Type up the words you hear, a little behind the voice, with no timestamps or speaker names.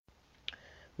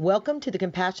Welcome to the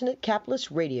Compassionate Capitalist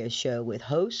Radio Show with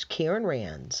host Karen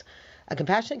Rands. A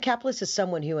compassionate capitalist is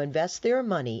someone who invests their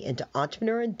money into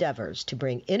entrepreneur endeavors to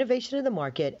bring innovation to the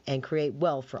market and create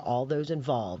wealth for all those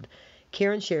involved.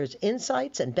 Karen shares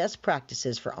insights and best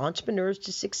practices for entrepreneurs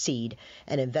to succeed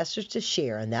and investors to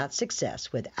share in that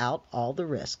success without all the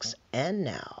risks. And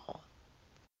now.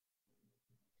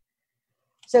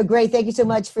 So great. Thank you so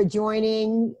much for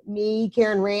joining me,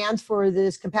 Karen Rands, for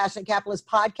this Compassionate Capitalist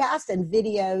podcast and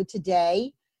video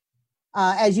today.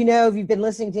 As you know, if you've been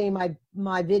listening to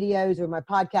my videos or my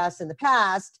podcasts in the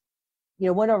past, you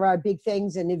know, one of our big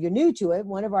things, and if you're new to it,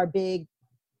 one of our big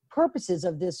purposes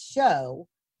of this show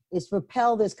is to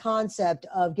propel this concept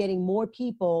of getting more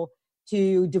people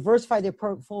to diversify their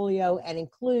portfolio and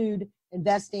include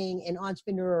investing in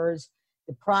entrepreneurs,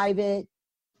 the private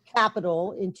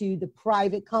capital into the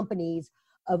private companies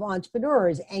of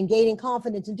entrepreneurs and gaining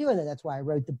confidence in doing that. That's why I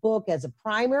wrote the book as a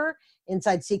primer,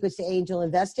 Inside Secrets to Angel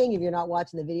Investing. If you're not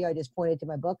watching the video, I just pointed to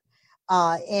my book.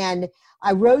 And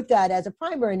I wrote that as a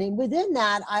primer. And then within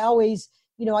that, I always,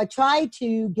 I try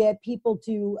to get people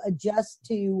to adjust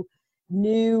to a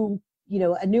new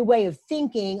way of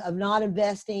thinking, of not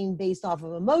investing based off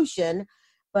of emotion,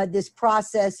 but this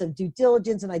process of due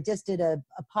diligence. And I just did a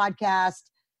podcast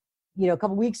a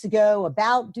couple weeks ago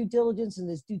about due diligence and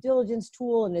this due diligence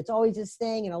tool. And it's always this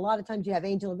thing. And a lot of times you have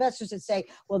angel investors that say,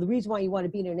 well, the reason why you want to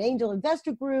be in an angel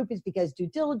investor group is because due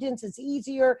diligence is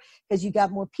easier because you got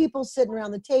more people sitting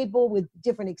around the table with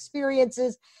different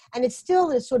experiences. And it's still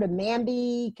this sort of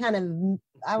mamby kind of,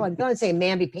 I'm going to say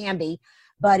mamby-pamby,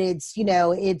 but it's,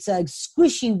 it's a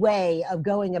squishy way of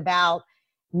going about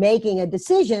making a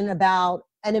decision about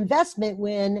an investment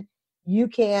when you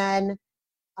can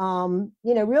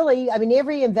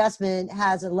every investment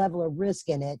has a level of risk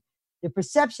in it. The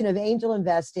perception of angel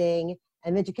investing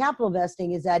and venture capital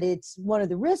investing is that it's one of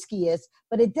the riskiest,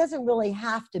 but it doesn't really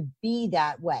have to be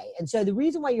that way. And so the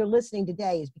reason why you're listening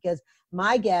today is because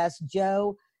my guest,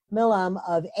 Joe Milam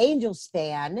of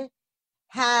AngelSpan,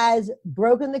 has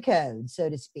broken the code, so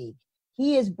to speak.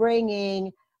 He is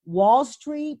bringing Wall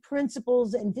Street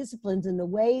principles and disciplines in the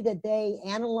way that they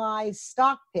analyze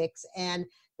stock picks and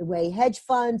the way hedge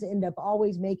funds end up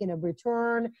always making a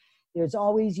return. There's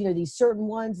always, these certain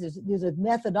ones, there's a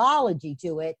methodology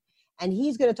to it. And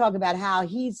he's going to talk about how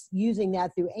he's using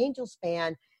that through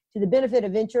AngelSpan to the benefit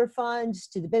of venture funds,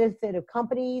 to the benefit of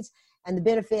companies, and the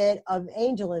benefit of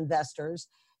angel investors,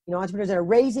 entrepreneurs that are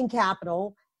raising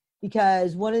capital.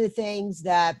 Because one of the things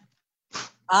that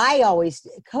I always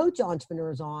coach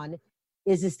entrepreneurs on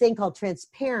is this thing called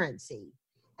transparency.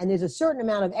 And there's a certain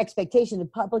amount of expectation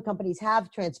that public companies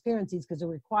have transparencies because they're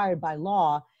required by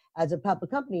law as a public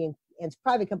company, and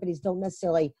private companies don't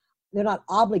necessarily, they're not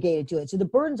obligated to it. So the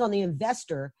burden's on the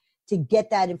investor to get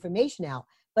that information out.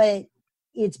 But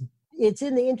it's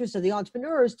in the interest of the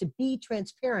entrepreneurs to be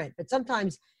transparent, but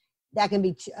sometimes that can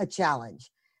be a challenge.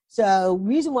 So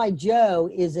reason why Joe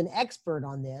is an expert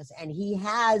on this, and he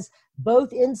has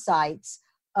both insights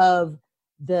of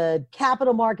the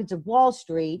capital markets of Wall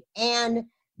Street and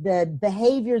the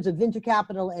behaviors of venture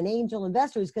capital and angel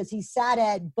investors, because he sat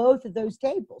at both of those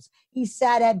tables. He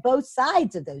sat at both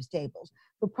sides of those tables.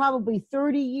 For probably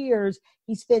 30 years,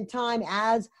 he spent time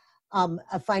as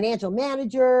a financial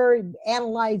manager,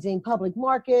 analyzing public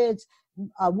markets,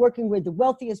 working with the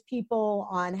wealthiest people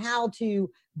on how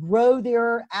to grow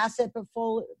their asset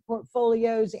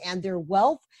portfolios and their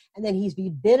wealth. And then he's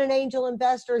been an angel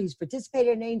investor. He's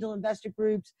participated in angel investor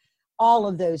groups, all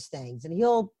of those things. And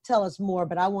he'll tell us more,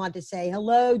 but I want to say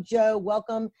hello, Joe.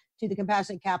 Welcome to the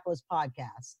Compassionate Capitalist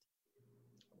podcast.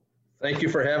 Thank you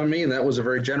for having me. And that was a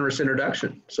very generous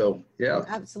introduction. So, yeah.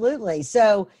 Absolutely.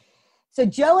 So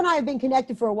Joe and I have been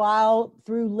connected for a while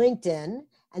through LinkedIn.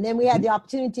 And then we had the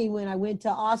opportunity when I went to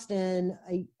Austin,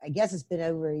 I guess it's been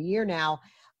over a year now,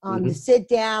 to sit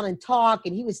down and talk.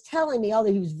 And he was telling me,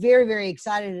 although he was very, very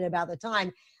excited about the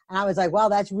time. And I was like, wow,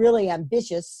 that's really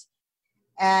ambitious.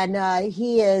 And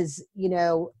he is,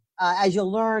 as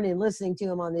you'll learn in listening to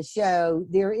him on the show,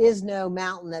 there is no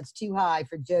mountain that's too high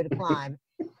for Joe to climb.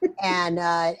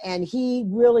 And he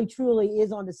really, truly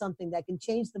is onto something that can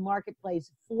change the marketplace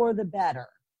for the better.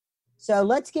 So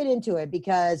let's get into it,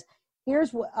 because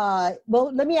here's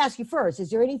let me ask you first. Is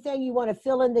there anything you want to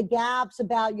fill in the gaps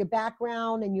about your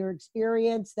background and your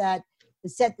experience that to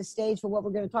set the stage for what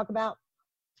we're going to talk about?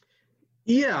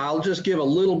 Yeah, I'll just give a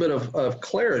little bit of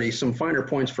clarity, some finer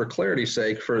points for clarity's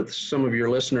sake for some of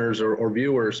your listeners or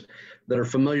viewers that are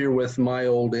familiar with my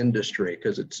old industry,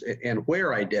 and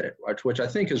where I did it, which I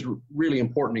think is really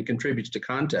important and contributes to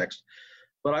context.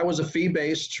 but I was a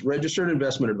fee-based registered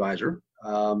investment advisor.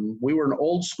 We were an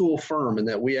old school firm in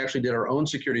that we actually did our own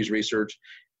securities research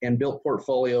and built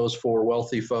portfolios for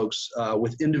wealthy folks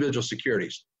with individual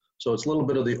securities. So it's a little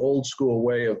bit of the old school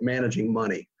way of managing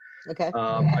money. Okay.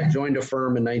 I joined a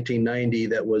firm in 1990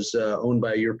 that was owned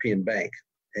by a European bank,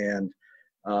 and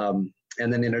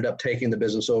then ended up taking the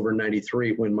business over in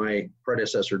 93 when my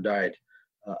predecessor died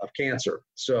of cancer.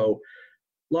 So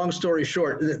long story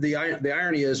short, the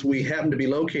irony is we happened to be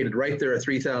located right there at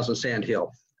 3000 Sand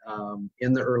Hill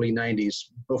in the early 90s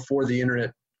before the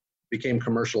internet became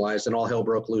commercialized and all hell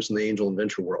broke loose in the angel and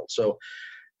venture world. So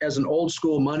as an old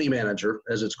school money manager,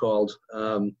 as it's called,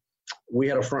 we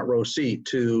had a front row seat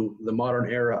to the modern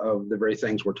era of the very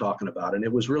things we're talking about. And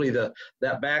it was really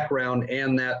that background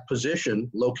and that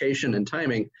position, location, and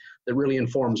timing that really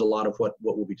informs a lot of what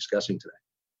we'll be discussing today.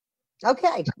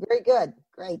 Okay, very good.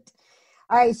 Great.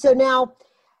 All right, so now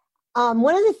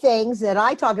one of the things that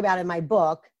I talk about in my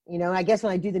book, I guess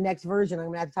when I do the next version, I'm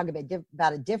going to have to talk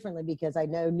about it differently because I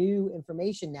know new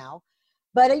information now.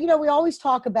 But, we always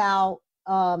talk about,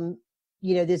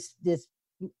 this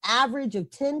average of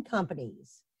 10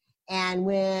 companies.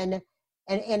 And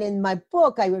in my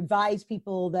book, I advise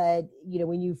people that,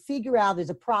 when you figure out there's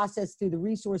a process through the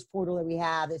resource portal that we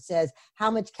have that says, how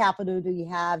much capital do you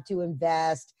have to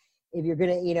invest? If you're going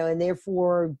to, and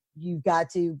therefore you've got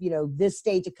to, this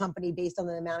stage of company based on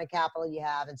the amount of capital you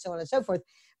have and so on and so forth.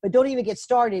 But don't even get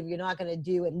started if you're not going to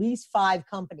do at least 5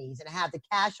 companies and have the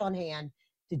cash on hand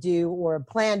to do, or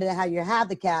plan to how you have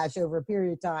the cash over a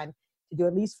period of time to do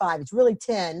at least 5. It's really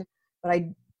 10, but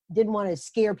I didn't want to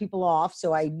scare people off,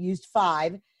 so I used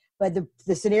 5. But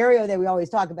the scenario that we always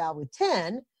talk about with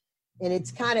 10, and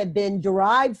it's kind of been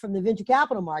derived from the venture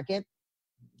capital market,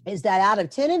 is that out of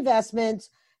 10 investments,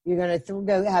 you're going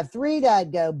to have 3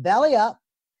 that go belly up,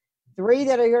 3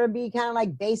 that are going to be kind of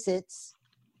like base hits,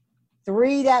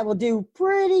 3 that will do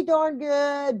pretty darn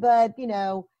good, but,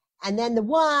 and then the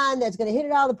 1 that's going to hit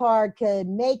it out of the park could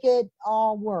make it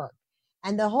all work.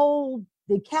 And the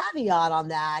caveat on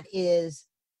that is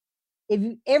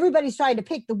everybody's trying to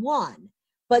pick the 1,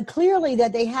 but clearly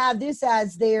that they have this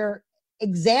as their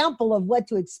example of what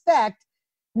to expect.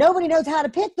 Nobody knows how to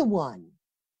pick the 1.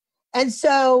 And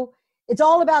so it's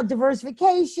all about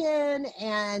diversification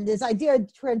and this idea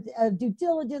of due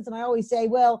diligence. And I always say,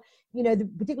 well,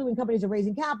 particularly when companies are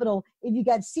raising capital, if you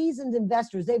got seasoned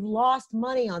investors, they've lost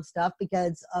money on stuff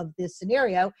because of this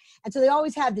scenario. And so they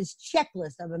always have this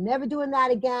checklist of, I'm never doing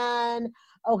that again.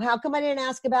 Oh, how come I didn't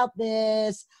ask about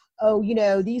this? Oh,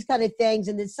 these kind of things.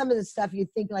 And then some of the stuff you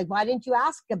think like, why didn't you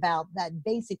ask about that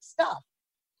basic stuff?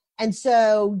 And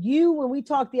so when we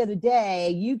talked the other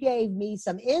day, you gave me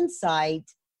some insight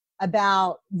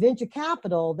about venture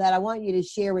capital that I want you to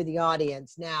share with the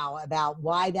audience now about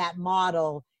why that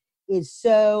model is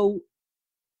so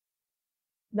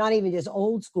not even just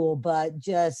old school, but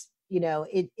just,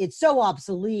 it's so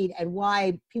obsolete, and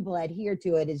why people adhere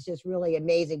to it is just really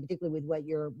amazing, particularly with what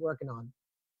you're working on.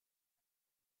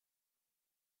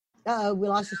 Uh-oh, we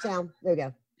lost your sound. There we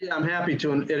go. Yeah, I'm happy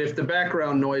to. And if the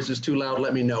background noise is too loud,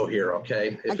 let me know here,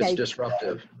 okay? If it's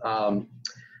disruptive.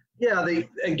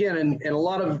 Again, and a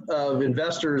lot of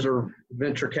investors or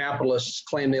venture capitalists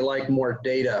claim they like more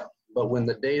data, but when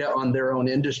the data on their own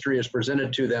industry is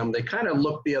presented to them, they kind of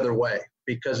look the other way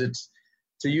because it's,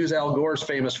 to use Al Gore's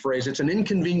famous phrase, it's an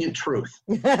inconvenient truth.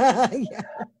 Yeah.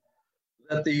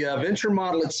 That the venture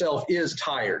model itself is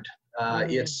tired.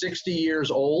 It's 60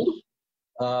 years old,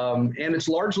 and it's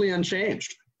largely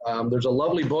unchanged. There's a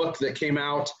lovely book that came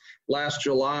out last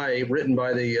July, written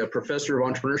by the professor of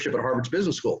entrepreneurship at Harvard's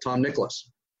Business School, Tom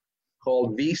Nicholas,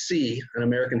 called VC, An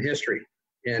American History.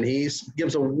 And he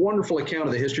gives a wonderful account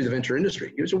of the history of the venture industry.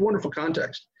 He gives a wonderful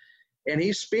context. And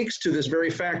he speaks to this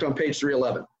very fact on page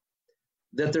 311,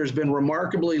 that there's been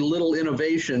remarkably little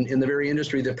innovation in the very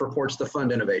industry that purports to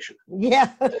fund innovation.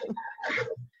 Yeah.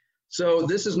 So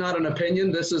this is not an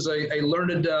opinion. This is a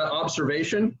learned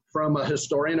observation from a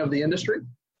historian of the industry,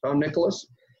 Tom Nicholas.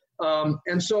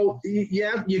 And so,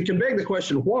 you can beg the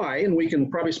question why, and we can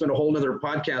probably spend a whole nother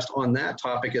podcast on that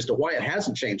topic as to why it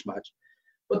hasn't changed much.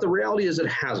 But the reality is it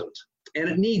hasn't, and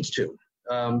it needs to.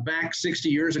 Back 60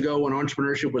 years ago, when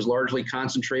entrepreneurship was largely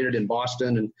concentrated in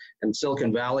Boston and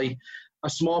Silicon Valley, a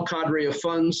small cadre of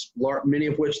funds, many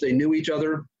of which they knew each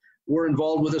other, were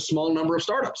involved with a small number of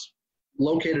startups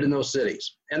located in those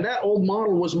cities. And that old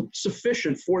model was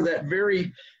sufficient for that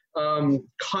very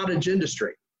cottage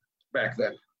industry back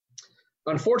then.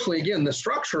 unfortunately, again, the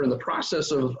structure and the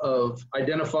process of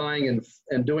identifying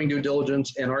and doing due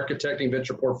diligence and architecting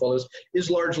venture portfolios is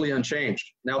largely unchanged.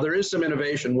 Now, there is some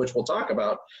innovation, which we'll talk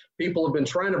about. People have been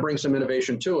trying to bring some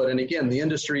innovation to it. And again, the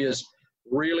industry is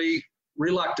really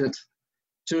reluctant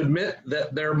to admit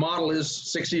that their model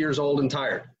is 60 years old and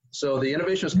tired. So the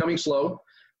innovation is coming slow.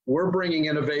 We're bringing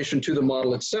innovation to the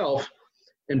model itself.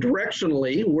 And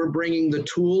directionally, we're bringing the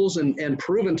tools and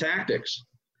proven tactics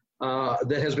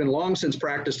that has been long since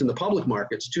practiced in the public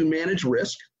markets to manage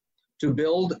risk, to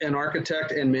build and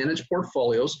architect and manage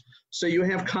portfolios so you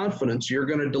have confidence you're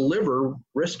going to deliver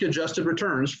risk-adjusted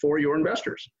returns for your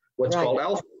investors, what's called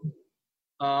alpha.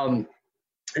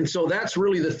 And so that's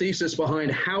really the thesis behind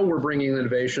how we're bringing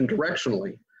innovation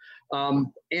directionally.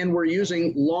 And we're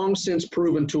using long since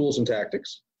proven tools and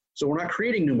tactics. So we're not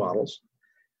creating new models.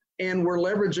 And we're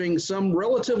leveraging some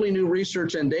relatively new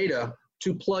research and data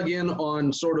to plug in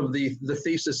on sort of the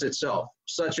thesis itself,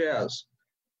 such as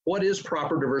what is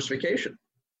proper diversification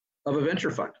of a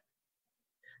venture fund?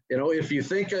 You know, if you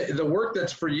think the work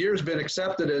that's for years been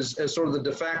accepted as sort of the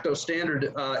de facto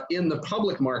standard in the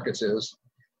public markets is,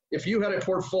 if you had a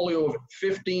portfolio of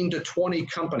 15 to 20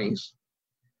 companies,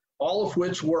 all of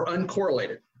which were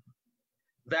uncorrelated,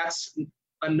 that's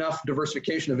enough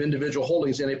diversification of individual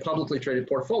holdings in a publicly traded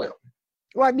portfolio.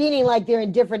 Right, meaning like they're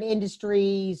in different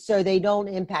industries, so they don't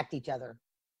impact each other.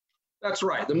 That's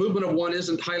right. The movement of one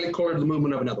isn't highly correlated to the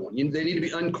movement of another one. They need to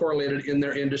be uncorrelated in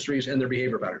their industries and their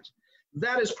behavior patterns.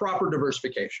 That is proper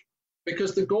diversification,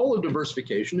 because the goal of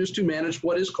diversification is to manage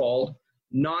what is called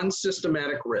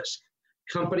non-systematic risk,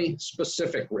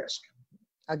 company-specific risk.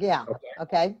 Yeah.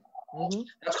 Okay. Mm-hmm.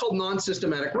 That's called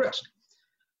non-systematic risk.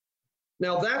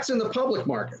 Now, that's in the public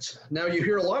markets. Now, you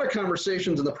hear a lot of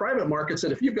conversations in the private markets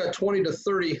that if you've got 20 to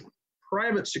 30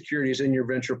 private securities in your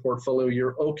venture portfolio,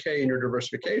 you're okay in your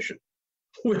diversification,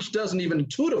 which doesn't even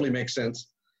intuitively make sense,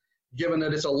 given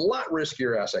that it's a lot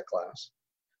riskier asset class.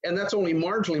 And that's only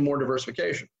marginally more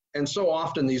diversification. And so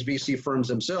often these VC firms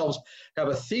themselves have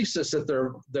a thesis that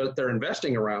they're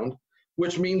investing around,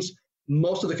 which means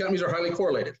most of the companies are highly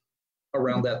correlated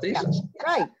around that thesis. Yeah,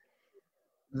 right.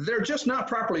 They're just not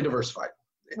properly diversified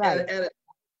right. at a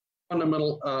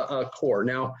fundamental core.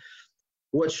 Now,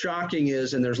 what's shocking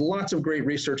is, and there's lots of great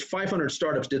research, 500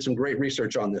 startups did some great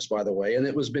research on this, by the way, and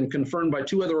it was been confirmed by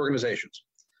two other organizations.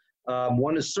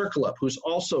 One is CircleUp, who's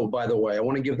also, by the way, I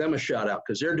want to give them a shout out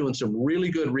because they're doing some really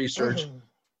good research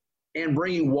and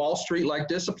bringing Wall Street-like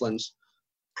disciplines,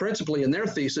 principally in their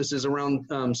thesis is around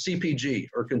CPG,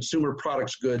 or consumer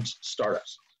products goods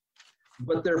startups.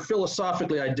 But they're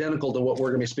philosophically identical to what we're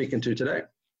going to be speaking to today.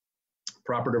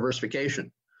 Proper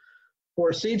diversification. For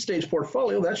a seed stage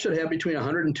portfolio, that should have between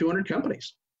 100 and 200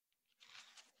 companies.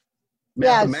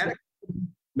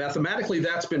 Mathematically,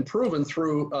 that's been proven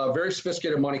through very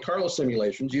sophisticated Monte Carlo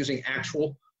simulations using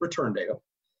actual return data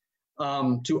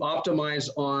to optimize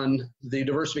on the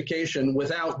diversification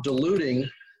without diluting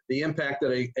the impact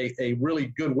that a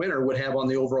really good winner would have on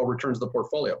the overall returns of the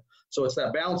portfolio. So it's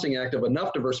that balancing act of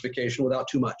enough diversification without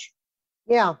too much.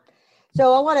 Yeah.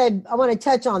 So I want to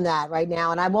touch on that right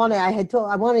now, and I want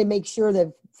to make sure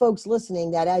that folks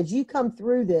listening that as you come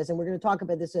through this, and we're going to talk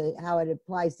about this how it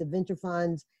applies to venture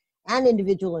funds and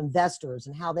individual investors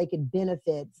and how they can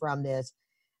benefit from this.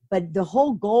 But the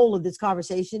whole goal of this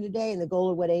conversation today, and the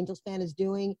goal of what AngelSpan is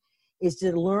doing, is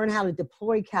to learn how to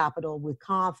deploy capital with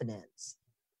confidence.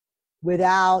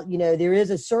 Without, there is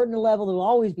a certain level, there will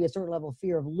always be a certain level of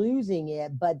fear of losing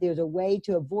it, but there's a way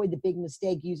to avoid the big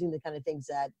mistake using the kind of things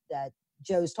that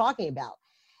Joe's talking about.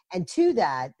 And to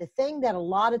that, the thing that a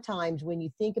lot of times when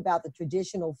you think about the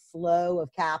traditional flow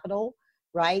of capital,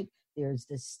 right, there's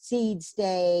the seed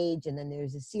stage and then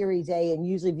there's the Series A, and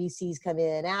usually VCs come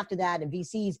in after that. And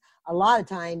VCs, a lot of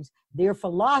times, their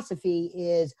philosophy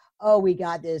is, oh, we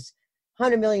got this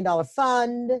 $100 million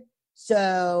fund,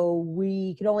 so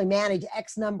we can only manage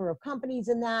X number of companies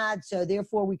in that. So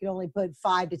therefore, we can only put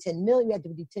 5 to 10 million. We have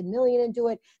to do 10 million into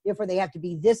it. Therefore, they have to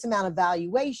be this amount of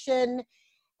valuation,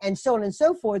 and so on and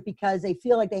so forth, because they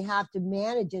feel like they have to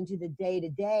manage into the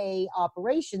day-to-day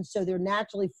operations. So they're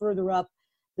naturally further up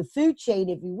the food chain,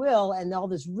 if you will, and all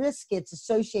this risk gets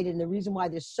associated. And the reason why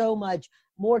there's so much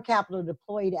more capital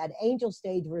deployed at angel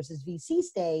stage versus VC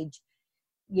stage,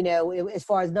 as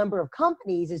far as number of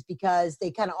companies, is because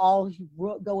they kind of all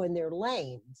go in their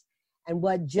lanes. And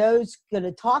what Joe's going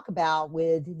to talk about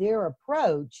with their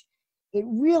approach, it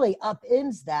really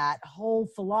upends that whole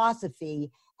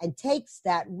philosophy and takes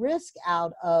that risk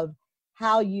out of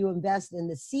how you invest in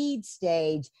the seed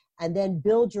stage and then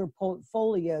build your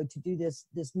portfolio to do this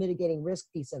mitigating risk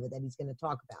piece of it that he's going to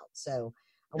talk about. So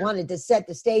I wanted to set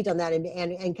the stage on that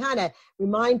and kind of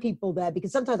remind people that,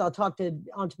 because sometimes I'll talk to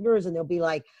entrepreneurs and they'll be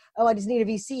like, oh, I just need a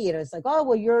VC. And it's like, oh,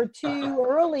 well, you're too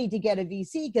early to get a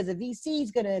VC because a VC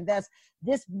is going to invest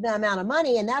this amount of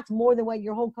money. And that's more than what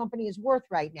your whole company is worth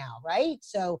right now. Right.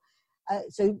 So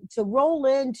roll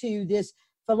into this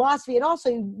philosophy. And also,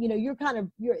 you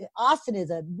know, Austin is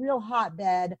a real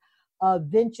hotbed of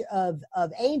venture,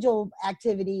 of angel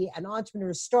activity and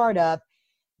entrepreneur startup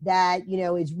that, you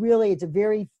know, it's a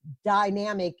very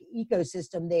dynamic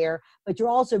ecosystem there, but you're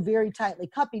also very tightly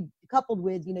coupled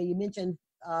with, you know, you mentioned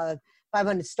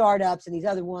 500 startups and these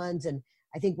other ones, and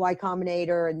I think Y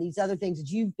Combinator and these other things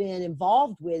that you've been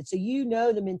involved with. So you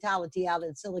know the mentality out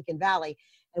in Silicon Valley.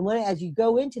 And as you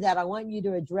go into that, I want you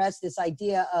to address this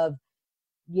idea of,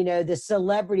 you know, the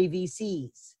celebrity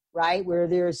VCs, right? Where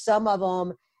there's some of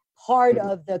them, part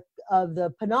of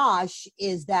the panache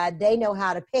is that they know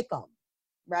how to pick them.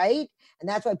 Right. And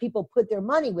that's why people put their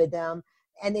money with them.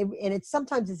 And it's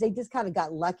sometimes they just kind of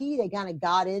got lucky. They kind of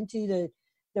got into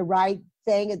the right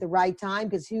thing at the right time,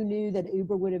 because who knew that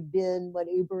Uber would have been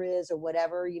what Uber is or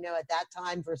whatever, you know, at that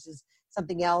time versus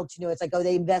something else. You know, it's like, oh,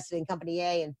 they invested in company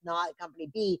A and not company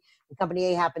B, and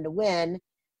company A happened to win.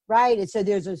 Right. And so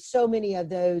there's so many of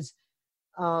those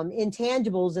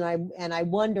intangibles. And I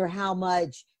wonder how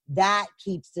much that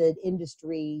keeps the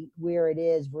industry where it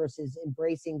is versus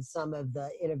embracing some of the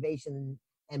innovation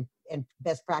and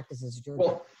best practices.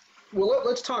 Well,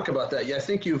 let's talk about that. Yeah, I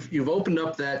think you've opened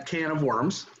up that can of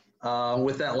worms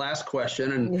with that last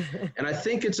question, and I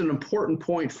think it's an important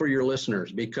point for your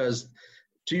listeners, because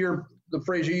to the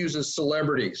phrase you use is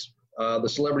celebrities, the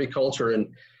celebrity culture,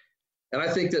 and I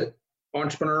think that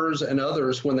entrepreneurs and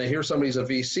others, when they hear somebody's a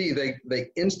VC, they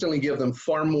instantly give them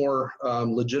far more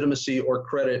legitimacy or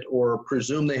credit, or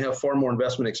presume they have far more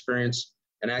investment experience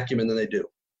and acumen than they do.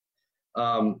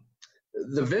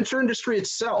 The venture industry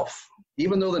itself,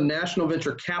 even though the National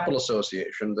Venture Capital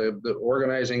Association, the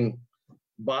organizing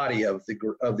body of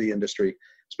the industry,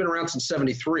 it's been around since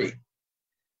 '73.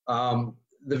 The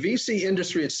VC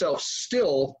industry itself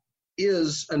still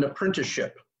is an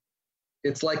apprenticeship.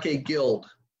 It's like a guild.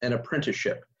 An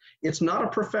apprenticeship. It's not a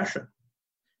profession.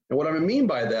 And what I mean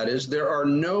by that is there are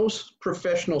no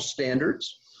professional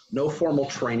standards, no formal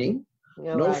training,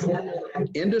 no formal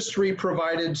industry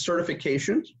provided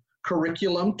certifications,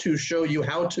 curriculum to show you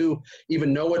how to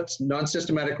even know what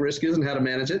non-systematic risk is and how to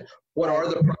manage it. What are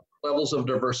the proper levels of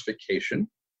diversification?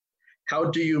 How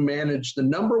do you manage the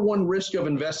number one risk of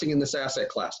investing in this asset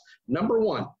class? Number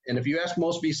one, and if you ask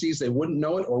most VCs, they wouldn't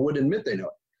know it or would admit they know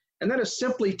it. And that is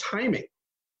simply timing.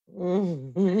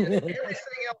 And everything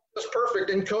else is perfect,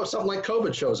 and something like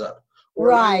COVID shows up, or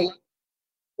right,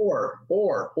 or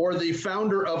the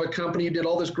founder of a company who did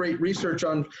all this great research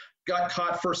on got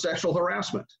caught for sexual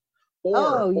harassment,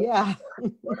 or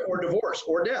divorce,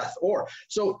 or death,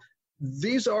 so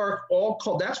these are all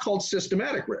that's called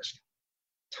systematic risk.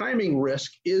 Timing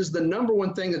risk is the number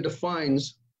one thing that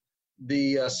defines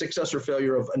the success or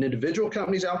failure of an individual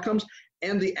company's outcomes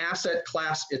and the asset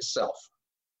class itself.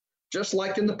 Just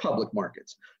like in the public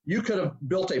markets, you could have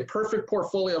built a perfect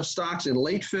portfolio of stocks in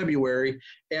late February,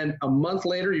 and a month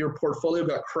later, your portfolio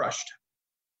got crushed.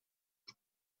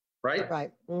 Right?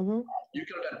 Right. Mm-hmm. You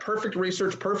could have done perfect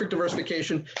research, perfect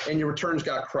diversification, and your returns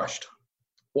got crushed.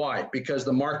 Why? Because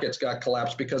the markets got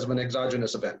collapsed because of an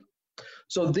exogenous event.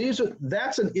 So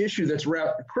that's an issue that's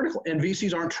critical, and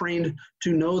VCs aren't trained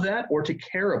to know that or to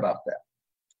care about that.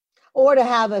 Or to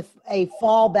have a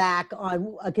fallback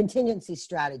on a contingency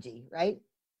strategy, right?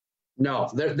 No,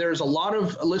 there's a lot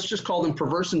of, let's just call them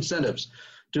perverse incentives,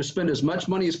 to spend as much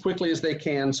money as quickly as they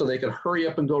can so they can hurry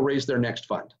up and go raise their next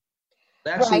fund.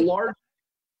 That's right. A large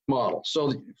model.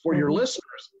 So for your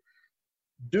listeners,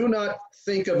 do not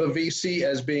think of a VC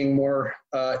as being more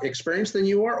experienced than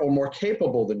you are or more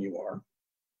capable than you are.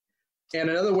 And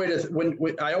another way to,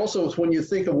 when you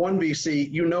think of one VC,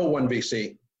 you know one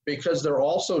VC, because they're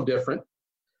all so different.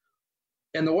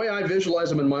 And the way I visualize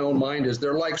them in my own mind is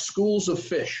they're like schools of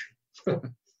fish.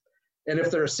 And if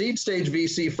they're a seed stage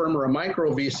VC firm or a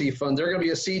micro VC fund, they're going to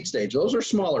be a seed stage. Those are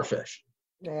smaller fish.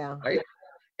 Yeah. Right?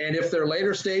 And if they're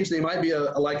later stage, they might be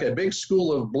like a big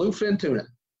school of bluefin tuna.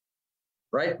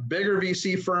 Right? Bigger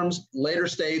VC firms, later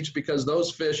stage, because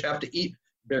those fish have to eat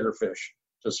bigger fish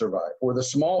to survive. Or the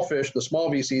small fish, the small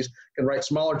VCs can write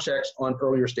smaller checks on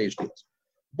earlier stage deals.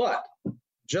 But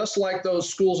just like those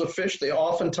schools of fish, they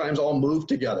oftentimes all move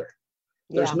together.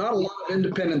 There's not a lot of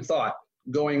independent thought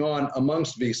going on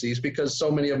amongst VCs because so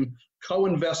many of them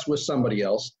co-invest with somebody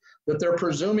else that they're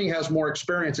presuming has more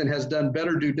experience and has done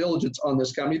better due diligence on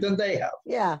this company than they have.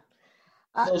 Yeah.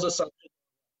 Those assumptions.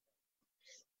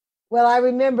 Well, I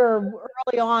remember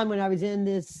early on when I was in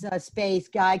this space,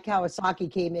 Guy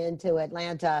Kawasaki came into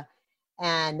Atlanta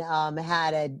and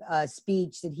had a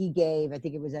speech that he gave. I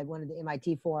think it was at one of the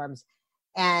MIT forums.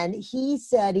 And he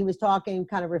said, he was talking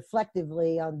kind of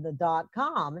reflectively on the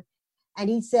 .com. And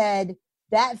he said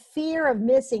that fear of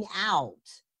missing out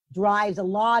drives a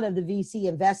lot of the VC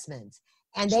investments.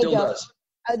 And they Still go, does.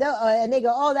 and they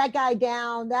go, oh, that guy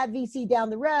down, that VC down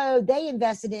the road, they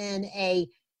invested in a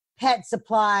pet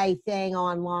supply thing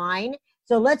online.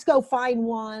 So let's go find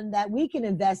one that we can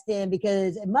invest in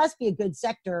because it must be a good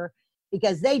sector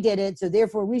because they did it. So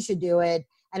therefore we should do it.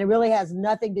 And it really has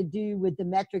nothing to do with the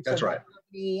metrics That's of right. the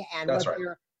company and That's what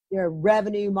right. their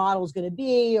revenue model is going to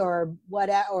be or what,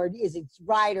 or is it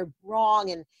right or wrong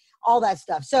and all that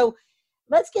stuff. So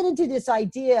let's get into this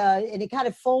idea, and it kind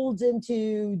of folds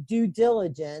into due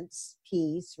diligence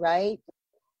piece, right?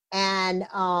 And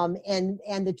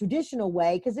the traditional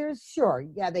way, because there's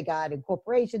they got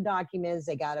incorporation documents,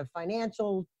 they got a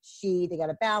financial sheet, they got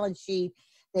a balance sheet,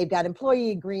 they've got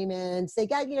employee agreements, they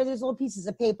got, there's little pieces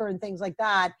of paper and things like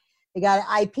that. They got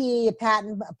an IP, a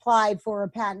patent applied for, a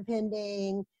patent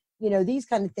pending, these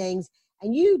kind of things.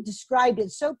 And you described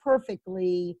it so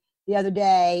perfectly the other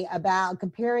day about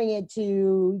comparing it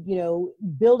to,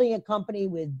 building a company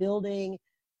with building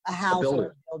a house or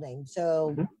a building.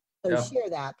 So, share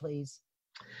that, please.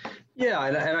 Yeah,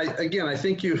 and I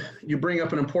think you bring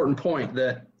up an important point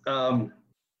that,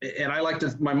 and I like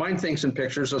to, my mind thinks in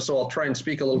pictures, so I'll try and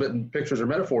speak a little bit in pictures or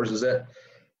metaphors, is that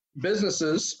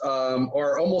businesses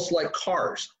are almost like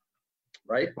cars,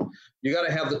 right? You got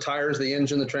to have the tires, the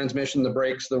engine, the transmission, the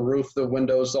brakes, the roof, the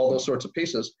windows, all those sorts of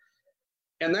pieces.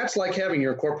 And that's like having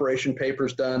your corporation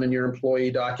papers done and your employee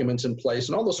documents in place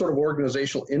and all those sort of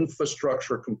organizational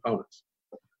infrastructure components.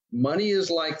 Money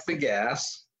is like the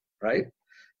gas, right?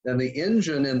 And the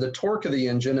engine and the torque of the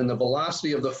engine and the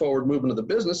velocity of the forward movement of the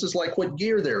business is like what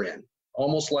gear they're in,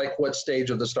 almost like what stage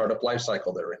of the startup life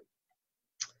cycle they're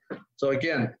in. So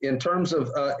again, in terms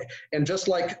of, and just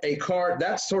like a car,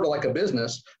 that's sort of like a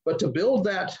business, but to build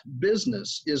that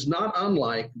business is not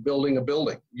unlike building a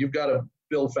building. You've got to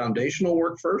build foundational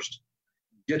work first,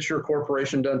 get your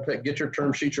corporation done, get your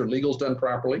term sheets, your legals done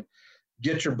properly,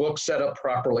 get your books set up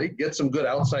properly, get some good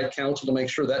outside counsel to make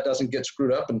sure that doesn't get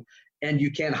screwed up and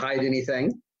you can't hide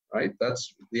anything, right?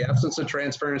 That's the absence of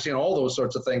transparency and all those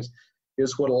sorts of things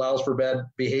is what allows for bad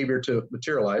behavior to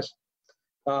materialize.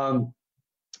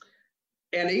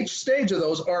 And each stage of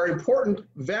those are important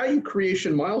value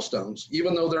creation milestones,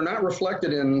 even though they're not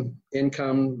reflected in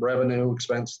income, revenue,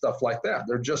 expense, stuff like that.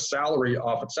 They're just salaried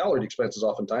expenses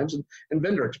oftentimes and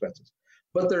vendor expenses.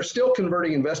 But they're still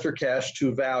converting investor cash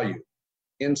to value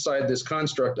inside this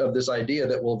construct of this idea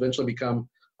that will eventually become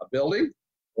a building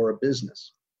or a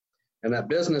business. And that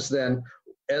business then,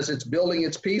 as it's building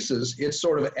its pieces, it's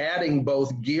sort of adding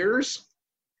both gears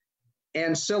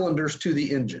and cylinders to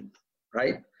the engine,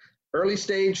 right? Early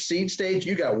stage, seed stage,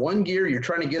 you got one gear, you're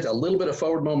trying to get a little bit of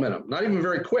forward momentum. Not even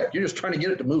very quick, you're just trying to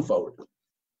get it to move forward.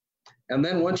 And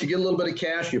then once you get a little bit of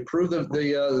cash, you prove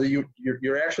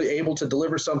you're actually able to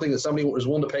deliver something that somebody was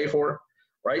willing to pay for,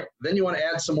 right? Then you want to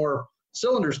add some more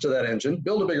cylinders to that engine,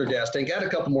 build a bigger gas tank, add a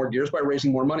couple more gears by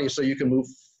raising more money so you can move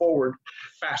forward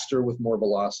faster with more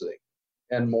velocity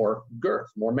and more girth,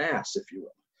 more mass, if you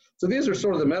will. So these are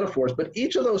sort of the metaphors, but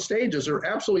each of those stages are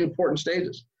absolutely important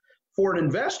stages. For an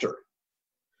investor,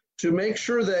 to make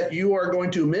sure that you are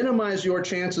going to minimize your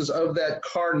chances of that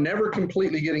car never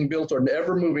completely getting built or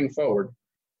never moving forward,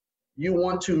 you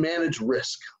want to manage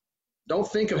risk. Don't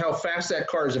think of how fast that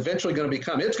car is eventually going to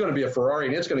become. It's going to be a Ferrari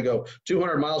and it's going to go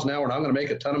 200 miles an hour and I'm going to make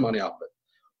a ton of money off of it.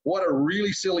 What a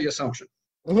really silly assumption.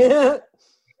 Yeah.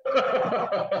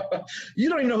 You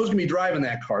don't even know who's going to be driving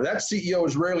that car. That CEO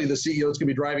is rarely the CEO that's going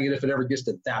to be driving it if it ever gets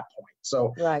to that point.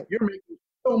 So right. You're making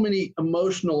so many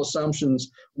emotional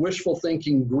assumptions, wishful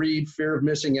thinking, greed, fear of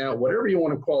missing out, whatever you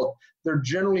want to call it. They're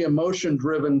generally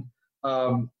emotion-driven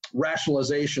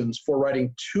rationalizations for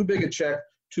writing too big a check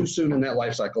too soon in that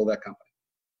life cycle of that company.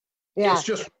 Yeah. It's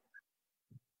just.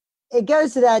 It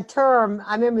goes to that term.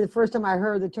 I remember the first time I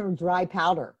heard the term dry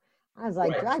powder. I was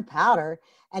like, dry powder?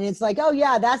 And it's like, oh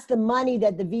yeah, that's the money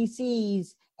that the VCs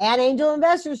and angel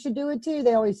investors should do it too.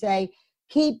 They always say,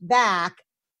 keep back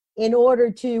in order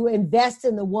to invest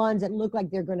in the ones that look like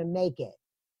they're going to make it,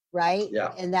 right?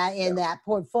 Yeah. And that in that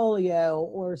portfolio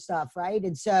or stuff, right?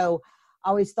 And so I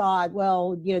always thought,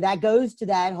 well, that goes to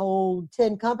that whole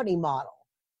 10 company model,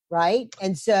 right?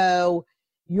 And so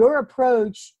your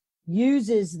approach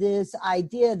uses this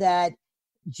idea that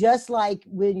just like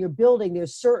when you're building,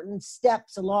 there's certain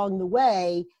steps along the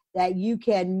way that you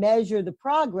can measure the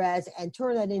progress and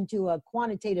turn that into a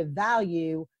quantitative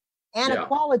value and a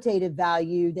qualitative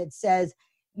value that says,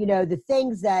 you know, the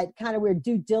things that kind of where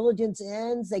due diligence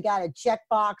ends, they got a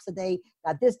checkbox that they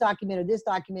got this document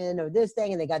or this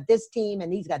thing, and they got this team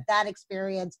and he's got that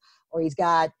experience, or he's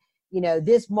got, you know,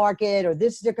 this market, or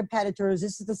this is their competitors,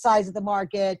 this is the size of the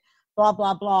market, blah,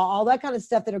 blah, blah, all that kind of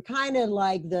stuff that are kind of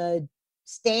like the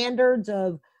standards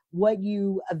of what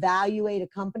you evaluate a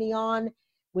company on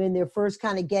when they're first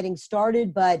kind of getting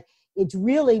started. But it's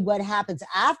really what happens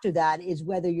after that is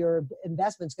whether your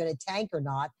investment's going to tank or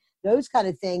not. Those kind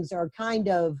of things are kind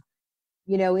of,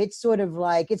 you know, it's sort of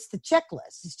like, it's the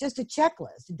checklist. It's just a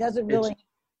checklist. It doesn't really,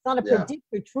 it's not a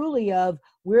predictor truly of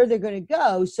where they're going to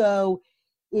go. So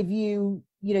if you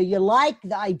know, you like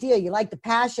the idea, you like the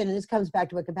passion, and this comes back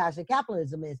to what compassionate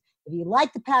capitalism is. If you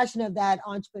like the passion of that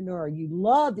entrepreneur, you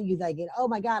love that, you like it, oh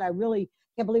my God, I really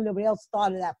can't believe nobody else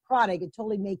thought of that product. It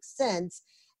totally makes sense.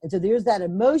 And so there's that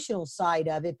emotional side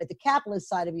of it. But the capitalist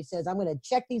side of you says, I'm going to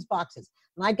check these boxes.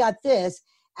 And I got this.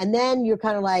 And then you're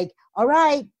kind of like, all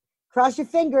right, cross your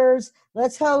fingers.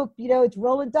 Let's hope, you know, it's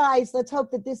rolling dice. Let's hope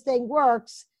that this thing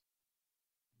works.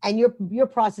 And your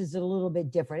process is a little bit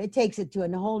different. It takes it to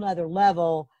a whole nother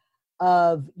level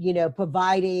of, you know,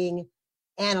 providing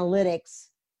analytics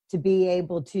to be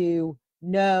able to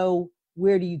know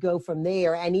where do you go from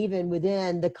there. And even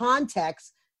within the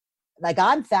context, like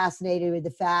I'm fascinated with the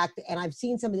fact, and I've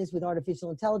seen some of this with artificial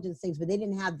intelligence things, but they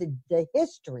didn't have the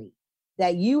history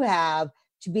that you have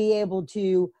to be able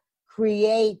to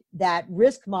create that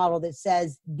risk model that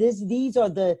says these are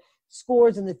the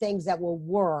scores and the things that will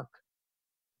work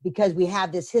because we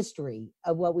have this history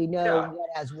of what we know what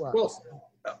has worked. Well,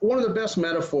 one of the best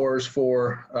metaphors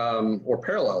for, or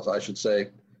parallels, I should say,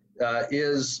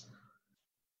 is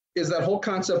that whole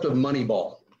concept of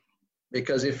Moneyball.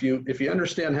 Because if you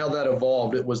understand how that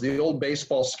evolved, it was the old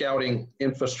baseball scouting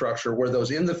infrastructure where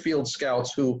those in the field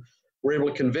scouts who were able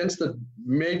to convince the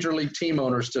major league team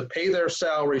owners to pay their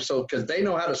salary because they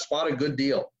know how to spot a good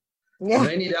deal. Yeah. And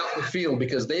they need out in the field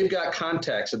because they've got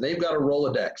contacts and they've got a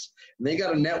Rolodex and they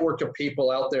got a network of people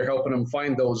out there helping them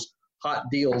find those hot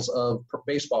deals of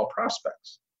baseball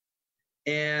prospects.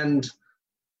 And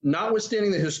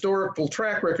notwithstanding the historical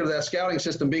track record of that scouting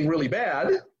system being really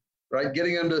bad, right,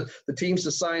 getting them to the teams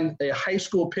to sign a high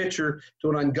school pitcher to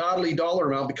an ungodly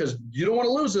dollar amount because you don't want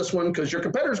to lose this one because your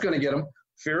competitor's going to get them.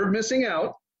 Fear of missing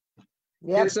out.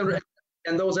 Yep.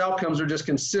 And those outcomes are just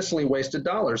consistently wasted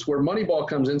dollars, where Moneyball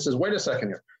comes in and says, wait a second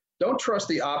here. Don't trust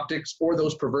the optics or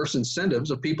those perverse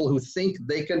incentives of people who think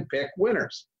they can pick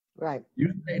winners. Right.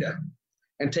 Use data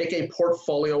and take a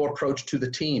portfolio approach to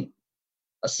the team.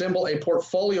 Assemble a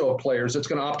portfolio of players that's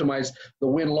going to optimize the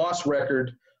win-loss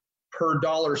record per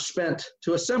dollar spent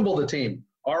to assemble the team.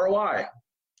 ROI.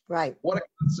 Right. What a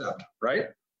concept, right?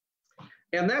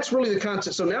 And that's really the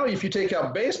concept. So now if you take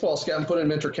out baseball scout and put in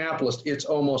venture capitalist, it's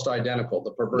almost identical.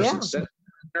 The perverse incentive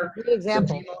there. Good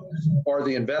example. The team owners are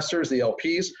the investors, the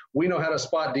LPs. We know how to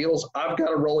spot deals. I've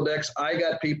got a Rolodex. I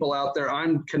got people out there.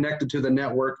 I'm connected to the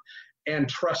network. And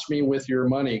trust me with your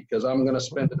money because I'm going to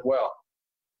spend it well.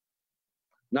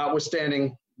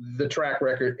 Notwithstanding the track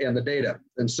record and the data.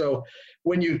 And so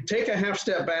when you take a half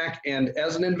step back and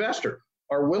as an investor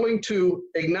are willing to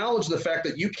acknowledge the fact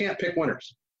that you can't pick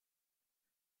winners,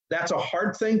 that's a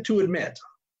hard thing to admit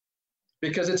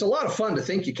because it's a lot of fun to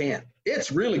think you can. It's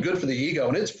really good for the ego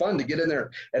and it's fun to get in there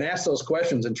and ask those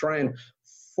questions and try and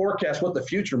forecast what the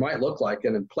future might look like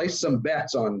and then place some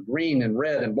bets on green and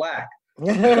red and black.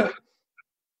 Which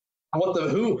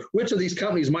of these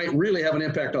companies might really have an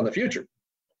impact on the future.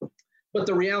 But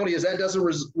the reality is that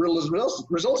doesn't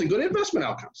result in good investment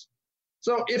outcomes.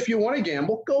 So if you want to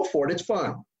gamble, go for it. It's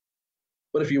fun.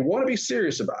 But if you want to be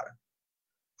serious about it,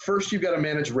 first you've got to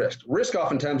manage risk. Risk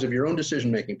oftentimes of your own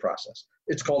decision-making process.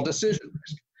 It's called decision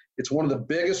risk. It's one of the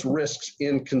biggest risks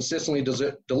in consistently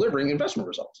delivering investment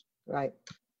results. Right.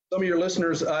 Some of your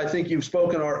listeners, I think you've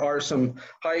spoken, are some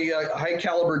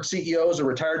high-calibered CEOs or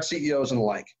retired CEOs and the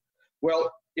like. Well,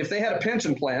 if they had a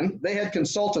pension plan, they had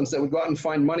consultants that would go out and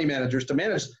find money managers to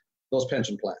manage those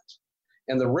pension plans.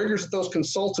 And the rigors that those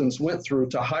consultants went through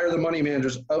to hire the money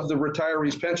managers of the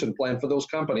retirees' pension plan for those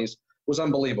companies was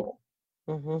unbelievable.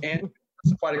 Mm-hmm. And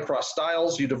diversified across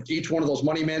styles. Each one of those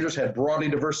money managers had broadly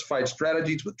diversified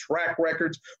strategies with track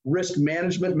records, risk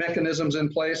management mechanisms in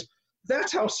place.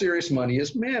 That's how serious money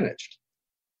is managed.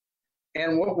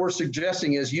 And what we're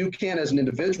suggesting is you can, as an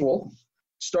individual,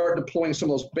 start deploying some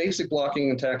of those basic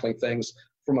blocking and tackling things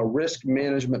from a risk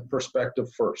management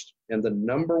perspective first. And the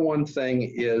number one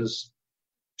thing is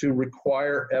to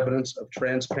require evidence of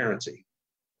transparency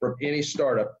from any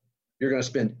startup you're going to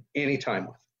spend any time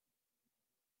with.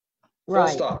 Full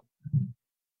Right. stop.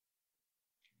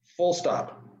 Full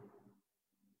stop.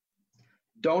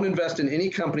 don't invest in any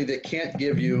company that can't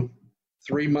give you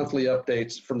 3 monthly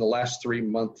updates from the last 3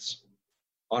 months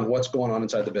on what's going on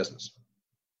inside the business.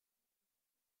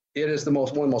 It is one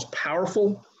of the most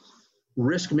powerful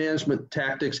risk management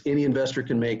tactics any investor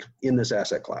can make in this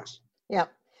asset class. Yeah.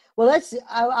 Well,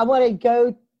 I'm going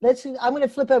to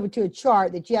flip over to a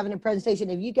chart that you have in a presentation.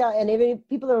 If you got, and if any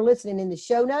people that are listening in the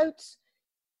show notes,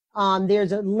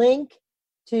 there's a link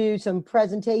to some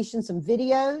presentations, some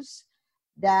videos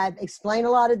that explain a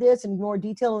lot of this in more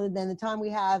detail than the time we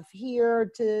have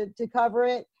here to cover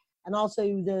it. And also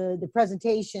the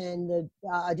presentation,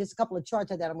 just a couple of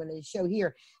charts that I'm going to show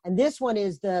here. And this one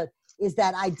is that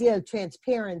idea of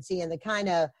transparency and the kind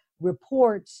of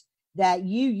reports that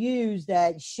you use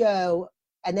that show.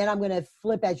 And then I'm going to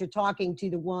flip as you're talking to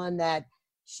the one that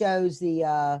shows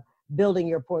the building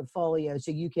your portfolio,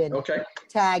 so you can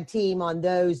tag team on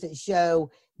those that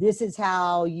show this is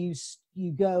how you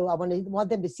go. I want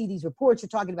them to see these reports you're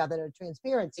talking about that are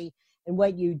transparency and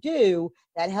what you do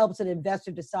that helps an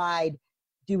investor decide,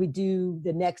 do we do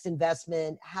the next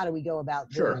investment? How do we go about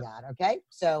doing that? Okay.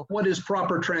 So what does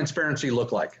proper transparency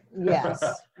look like? Yes.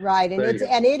 Right. And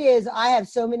it is, I have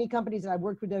so many companies that I've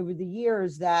worked with over the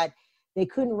years that they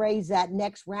couldn't raise that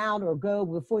next round or go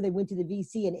before they went to the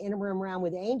VC and interim round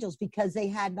with angels because they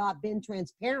had not been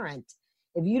transparent.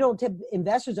 If you don't,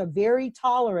 investors are very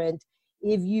tolerant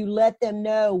if you let them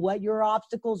know what your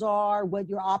obstacles are, what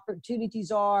your opportunities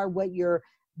are, what your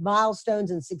milestones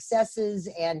and successes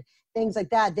and things like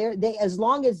that. They as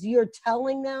long as you're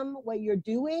telling them what you're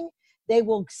doing, they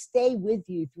will stay with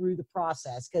you through the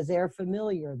process because they're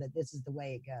familiar that this is the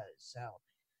way it goes. So,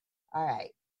 all right.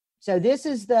 So this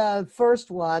is the first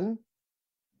one,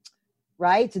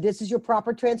 right? So this is your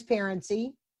proper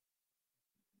transparency.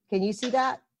 Can you see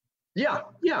that? Yeah.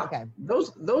 Okay.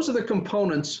 Those are the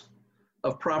components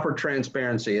of proper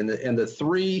transparency, and the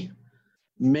three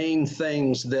main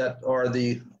things that are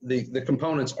the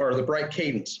components are the bright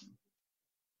cadence.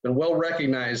 And well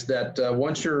recognized that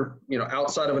once you're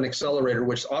outside of an accelerator,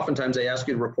 which oftentimes they ask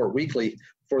you to report weekly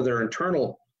for their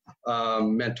internal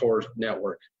mentor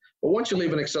network. But once you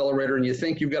leave an accelerator and you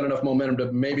think you've got enough momentum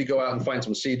to maybe go out and find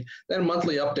some seed, then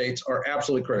monthly updates are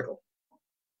absolutely critical.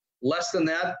 Less than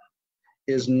that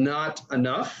is not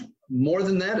enough. More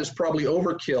than that is probably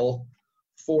overkill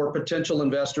for potential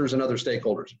investors and other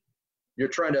stakeholders. You're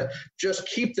trying to just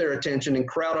keep their attention and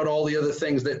crowd out all the other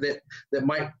things that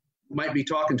might be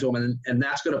talking to them, and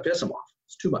that's going to piss them off.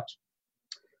 It's too much.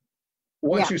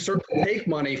 Once you certainly take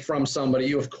money from somebody,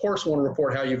 you of course want to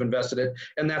report how you've invested it,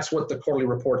 and that's what the quarterly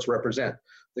reports represent.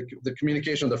 The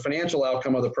communication of the financial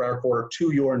outcome of the prior quarter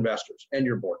to your investors and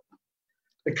your board.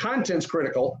 The content's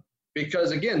critical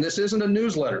because, again, this isn't a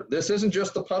newsletter. This isn't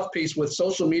just the puff piece with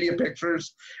social media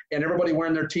pictures and everybody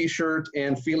wearing their t-shirt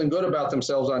and feeling good about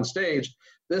themselves on stage.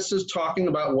 This is talking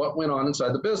about what went on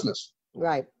inside the business.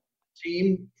 Right.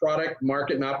 Team, product,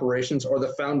 market, and operations are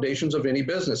the foundations of any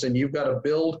business, and you've got to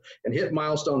build and hit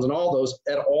milestones and all those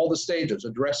at all the stages,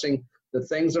 addressing the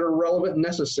things that are relevant and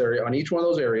necessary on each one of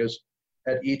those areas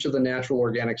at each of the natural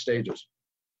organic stages.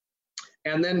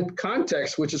 And then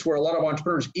context, which is where a lot of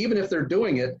entrepreneurs, even if they're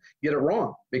doing it, get it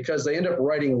wrong because they end up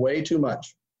writing way too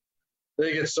much.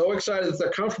 They get so excited that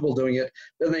they're comfortable doing it,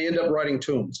 then they end up writing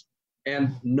tombs,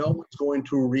 and no one's going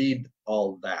to read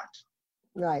all that.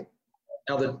 Right.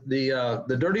 Now,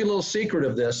 the dirty little secret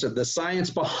of this, of the science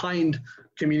behind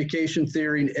communication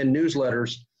theory and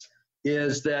newsletters,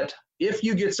 is that if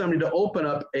you get somebody to open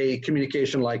up a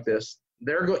communication like this,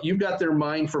 you've got their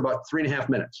mind for about 3.5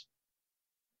 minutes.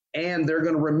 And they're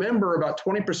going to remember about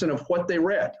 20% of what they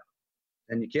read.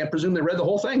 And you can't presume they read the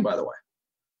whole thing, by the way.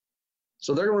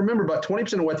 So they're going to remember about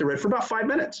 20% of what they read for about 5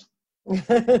 minutes.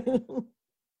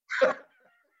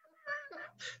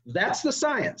 That's the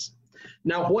science.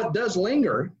 Now, what does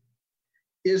linger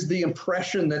is the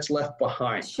impression that's left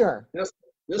behind. Sure.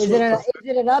 Is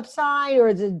it an upside or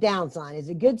is it a downside? Is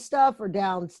it good stuff or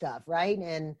down stuff, right?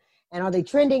 And are they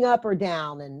trending up or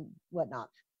down and whatnot?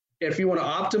 If you want to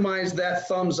optimize that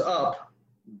thumbs up,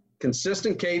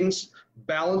 consistent cadence,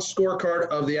 balanced scorecard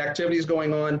of the activities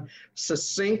going on,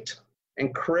 succinct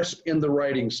and crisp in the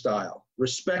writing style,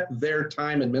 respect their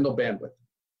time and mental bandwidth.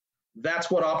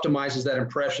 That's what optimizes that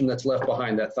impression that's left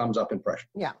behind, that thumbs up impression.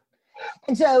 Yeah.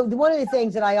 And so one of the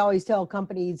things that I always tell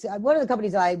companies, one of the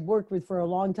companies I worked with for a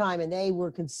long time, and they were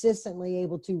consistently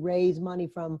able to raise money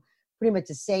from pretty much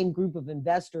the same group of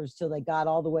investors till they got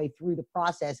all the way through the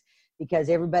process because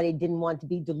everybody didn't want to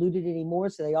be diluted anymore.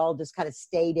 So they all just kind of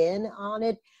stayed in on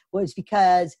it, was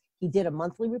because he did a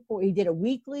monthly report. He did a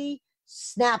weekly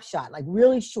snapshot, like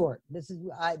really short. This is,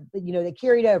 they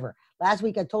carried over. Last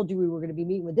week, I told you we were going to be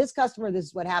meeting with this customer. This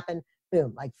is what happened.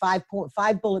 boom, like 5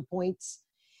 bullet points.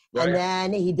 Right. And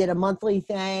then he did a monthly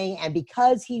thing. And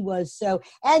because he was so,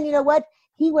 and you know what?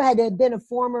 He had been a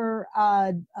former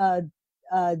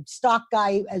stock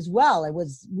guy as well, and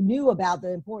knew about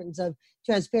the importance of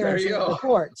transparency in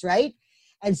reports, right?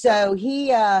 And so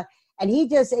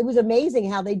it was amazing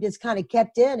how they just kind of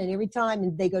kept in, and every time,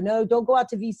 and they go, no, don't go out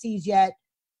to VCs yet.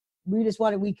 We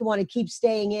want to keep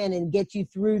staying in and get you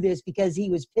through this, because he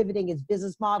was pivoting his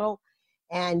business model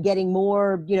and getting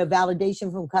more,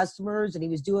 validation from customers, and he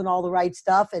was doing all the right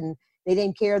stuff, and they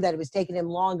didn't care that it was taking him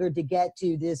longer to get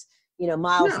to this,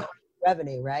 milestone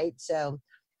revenue, right? So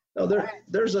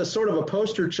there's a sort of a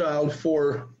poster child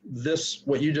for this,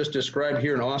 what you just described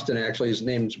here in Austin. Actually, his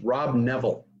name's Rob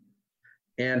Neville,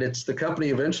 and it's the company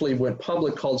eventually went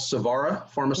public called Savara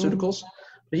Pharmaceuticals.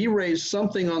 Mm-hmm. He raised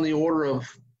something on the order of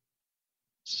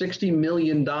 $60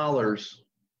 million.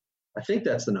 I think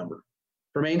that's the number,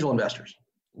 from angel investors.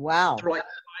 Wow. For like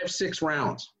 5-6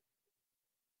 rounds,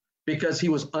 because he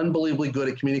was unbelievably good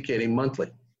at communicating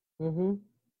monthly. Mm-hmm.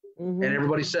 Mm-hmm. And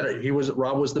everybody said it.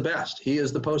 Rob was the best. He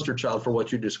is the poster child for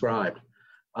what you described.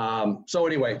 So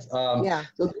anyway,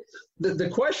 the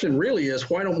question really is,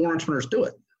 why don't more entrepreneurs do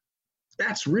it?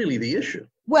 That's really the issue.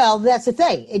 Well, that's the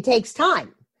thing. It takes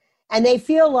time. And they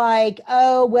feel like,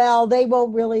 oh, well, they're not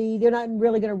really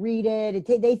going to read it.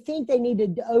 They think they need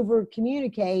to over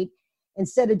communicate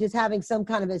instead of just having some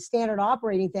kind of a standard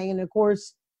operating thing. And of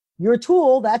course, your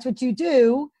tool, that's what you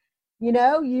do.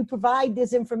 You provide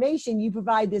this information, you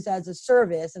provide this as a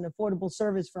service, an affordable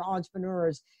service for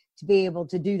entrepreneurs to be able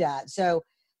to do that. So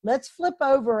let's flip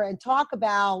over and talk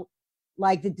about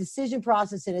like the decision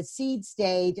process in a seed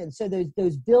stage. And so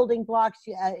those building blocks,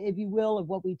 if you will, of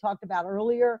what we talked about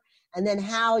earlier, and then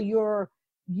how a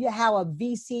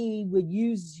VC would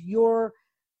use your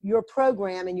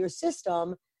program and your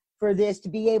system for this to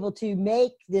be able to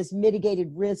make this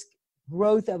mitigated risk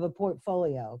growth of a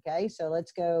portfolio. Okay, so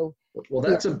let's go. Well,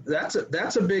 that's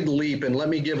a big leap, and let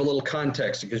me give a little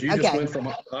context, because you just went from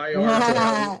IR to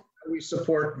how we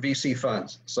support VC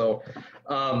funds. So,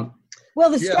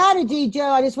 strategy,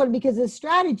 Joe, because the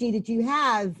strategy that you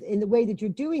have in the way that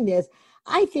you're doing this,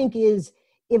 I think is,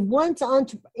 if once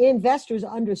investors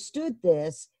understood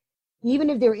this, even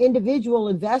if they're individual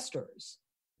investors,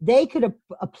 they could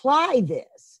apply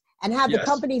this and have the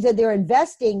companies that they're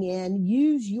investing in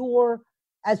use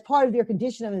as part of their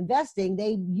condition of investing,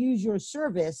 they use your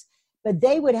service, but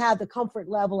they would have the comfort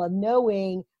level of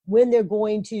knowing when they're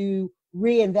going to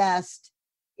reinvest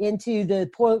into the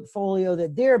portfolio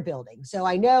that they're building. So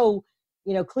I know,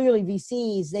 clearly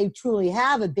VCs, they truly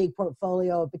have a big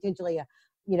portfolio of potentially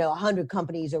 100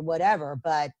 companies or whatever,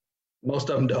 but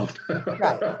most of them don't.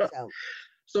 Right.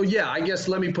 So I guess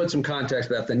let me put some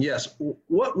context, Beth. And yes,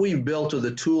 what we've built are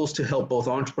the tools to help both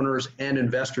entrepreneurs and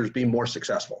investors be more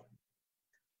successful.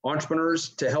 Entrepreneurs,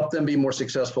 to help them be more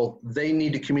successful, they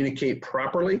need to communicate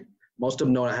properly. Most of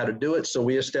them know how to do it. So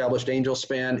we established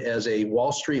AngelSpan as a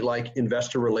Wall Street-like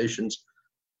investor relations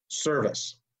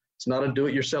service. It's not a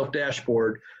do-it-yourself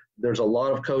dashboard. There's a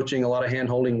lot of coaching, a lot of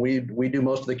hand-holding. We do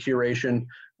most of the curation.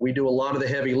 We do a lot of the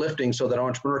heavy lifting so that an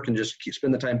entrepreneur can just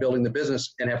spend the time building the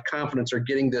business and have confidence they're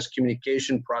getting this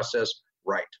communication process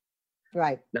right.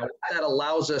 Right. Now, what that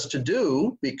allows us to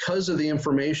do, because of the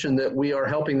information that we are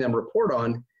helping them report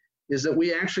on, is that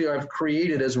we actually have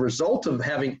created, as a result of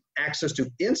having access to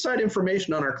inside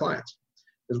information on our clients,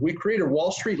 is we created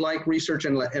Wall Street-like research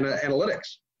and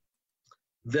analytics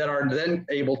that are then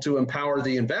able to empower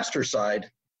the investor side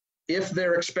if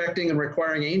they're expecting and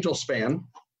requiring AngelSpan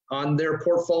on their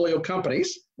portfolio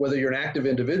companies, whether you're an active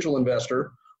individual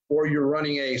investor or you're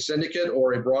running a syndicate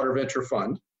or a broader venture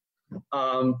fund.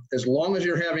 As long as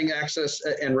you're having access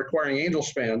and requiring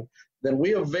AngelSpan, then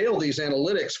we avail these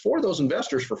analytics for those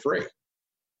investors for free.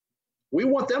 We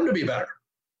want them to be better.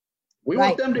 We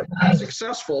want them to be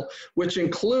successful, which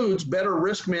includes better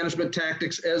risk management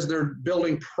tactics as they're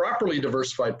building properly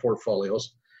diversified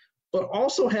portfolios, but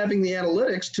also having the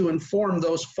analytics to inform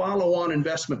those follow-on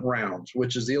investment rounds,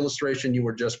 which is the illustration you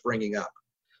were just bringing up.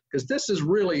 Because this is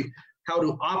really how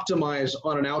to optimize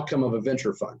on an outcome of a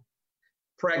venture fund.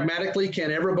 Pragmatically,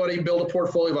 can everybody build a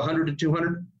portfolio of 100 to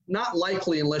 200? Not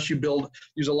likely, unless you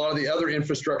use a lot of the other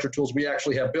infrastructure tools we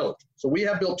actually have built. So we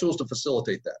have built tools to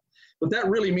facilitate that. But that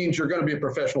really means you're going to be a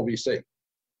professional VC.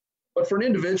 But for an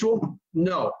individual,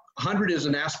 no. 100 is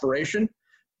an aspiration,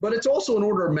 but it's also an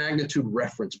order of magnitude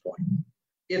reference point.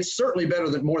 It's certainly better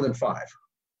than more than 5,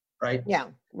 right? Yeah,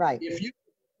 right. If you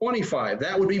 25,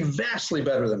 that would be vastly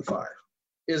better than 5.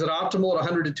 Is it optimal at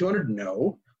 100 to 200?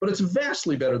 No, but it's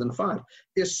vastly better than 5,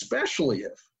 especially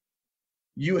if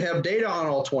you have data on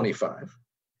all 25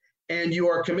 and you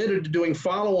are committed to doing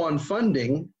follow-on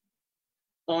funding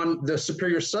on the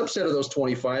superior subset of those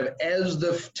 25 as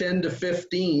the 10 to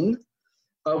 15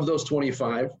 of those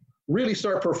 25 really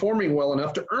start performing well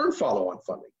enough to earn follow-on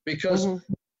funding, because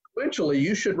eventually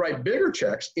you should write bigger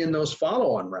checks in those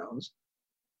follow-on rounds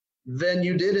than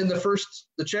you did in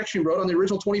the checks you wrote on the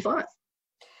original 25.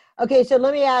 Okay, so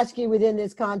let me ask you within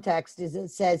this context, is it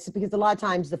says, because a lot of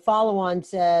times the follow-on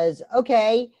says,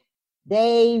 okay,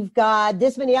 they've got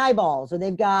this many eyeballs or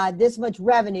they've got this much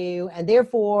revenue and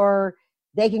therefore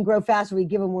they can grow faster, we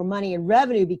give them more money, and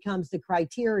revenue becomes the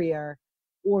criteria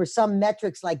or some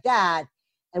metrics like that.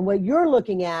 And what you're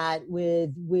looking at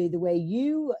with the way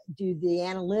you do the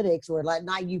analytics, or like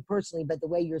not you personally, but the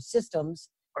way your systems,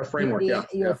 our framework,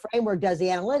 your framework does the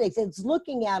analytics, it's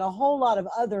looking at a whole lot of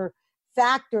other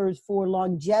factors for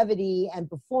longevity and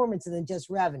performance than just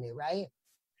revenue, right?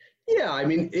 Yeah, I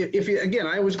mean, if you, again,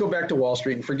 I always go back to Wall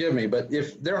Street, and forgive me, but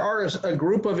if there are a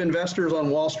group of investors on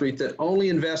Wall Street that only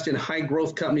invest in high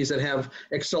growth companies that have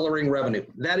accelerating revenue,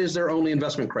 that is their only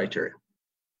investment criteria.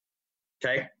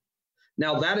 Okay.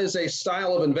 Now that is a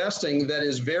style of investing that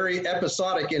is very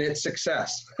episodic in its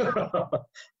success.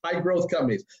 High growth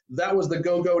companies. That was the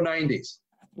go-go 90s.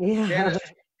 Yeah.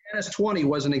 Janus 20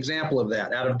 was an example of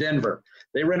that out of Denver.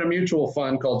 They ran a mutual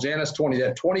fund called Janus 20. They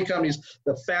had 20 companies,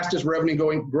 the fastest revenue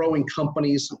growing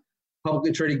companies,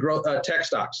 publicly traded tech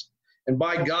stocks. And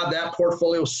by God, that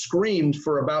portfolio screamed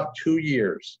for about 2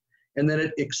 years. And then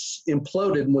it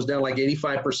imploded and was down like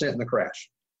 85% in the crash.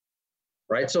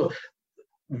 Right? So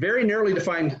very narrowly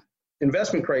defined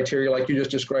investment criteria, like you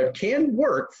just described, can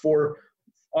work for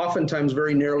oftentimes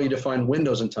very narrowly defined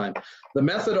windows in time. The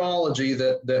methodology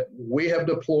that we have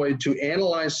deployed to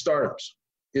analyze startups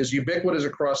is ubiquitous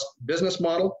across business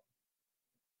model,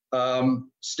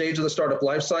 stage of the startup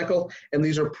life cycle, and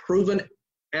these are proven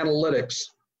analytics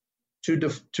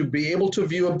to be able to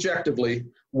view objectively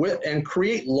and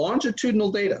create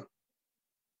longitudinal data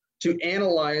to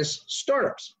analyze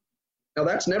startups. Now,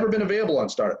 that's never been available on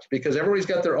startups because everybody's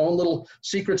got their own little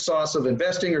secret sauce of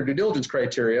investing or due diligence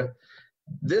criteria.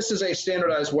 This is a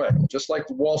standardized way, just like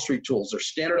the Wall Street tools. There's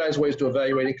standardized ways to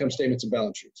evaluate income statements and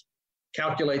balance sheets.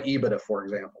 Calculate EBITDA, for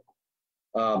example.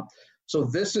 So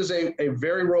this is a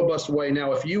very robust way.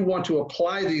 Now, if you want to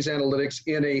apply these analytics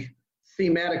in a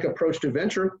thematic approach to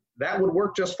venture, that would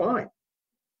work just fine.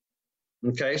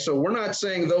 Okay, so we're not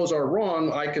saying those are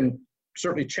wrong. I can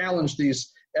certainly challenge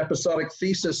these episodic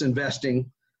thesis investing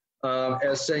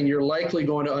as saying you're likely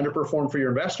going to underperform for your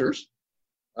investors,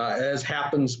 as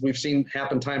we've seen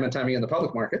happen time and time again in the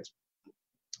public markets.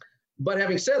 But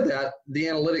having said that, the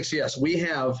analytics, yes, we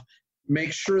have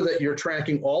make sure that you're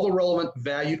tracking all the relevant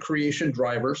value creation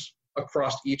drivers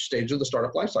across each stage of the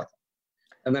startup lifecycle.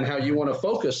 And then how you want to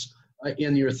focus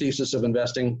in your thesis of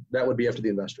investing, that would be up to the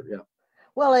investor, yeah.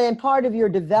 Well, and part of your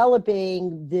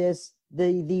developing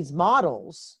these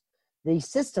models, these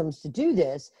systems to do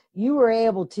this, you were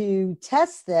able to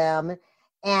test them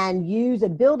and use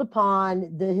and build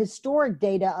upon the historic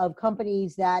data of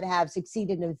companies that have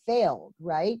succeeded and failed,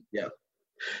 right? Yeah.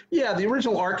 Yeah, the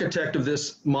original architect of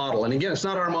this model, and again, it's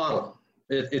not our model.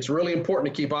 It's really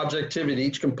important to keep objectivity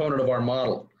each component of our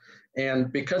model.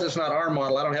 And because it's not our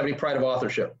model, I don't have any pride of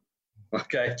authorship.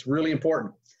 Okay, it's really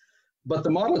important. But the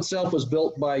model itself was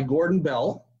built by Gordon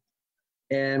Bell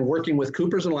and working with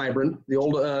Coopers & Lybrand, the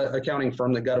old accounting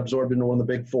firm that got absorbed into one of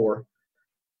the big four,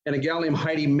 and a gal named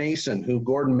Heidi Mason, who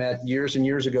Gordon met years and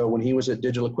years ago when he was at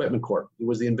Digital Equipment Corp. He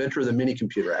was the inventor of the mini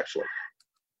computer, actually.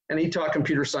 And he taught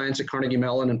computer science at Carnegie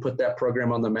Mellon and put that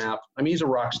program on the map. I mean, he's a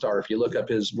rock star. If you look up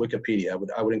his Wikipedia,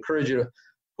 I would encourage you to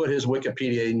put his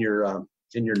Wikipedia in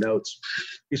your notes.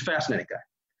 He's a fascinating guy.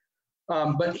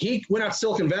 But he went out to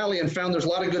Silicon Valley and found there's a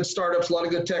lot of good startups, a lot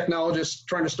of good technologists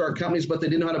trying to start companies, but they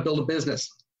didn't know how to build a business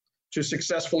to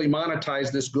successfully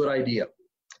monetize this good idea.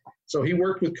 So he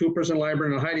worked with Coopers &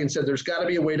 Lybrand and Heidi and said, there's got to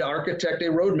be a way to architect a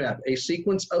roadmap, a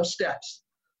sequence of steps,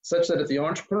 such that if the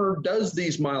entrepreneur does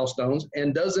these milestones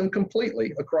and does them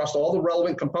completely across all the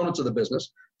relevant components of the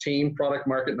business, team, product,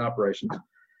 market, and operations,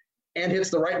 and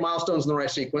hits the right milestones in the right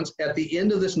sequence, at the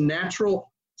end of this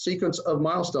natural sequence of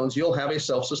milestones, you'll have a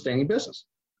self-sustaining business.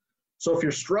 So if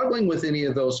you're struggling with any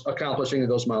of those, accomplishing of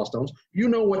those milestones, you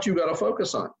know what you got to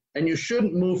focus on. And you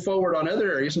shouldn't move forward on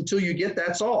other areas until you get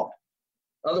that solved.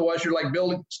 Otherwise, you're like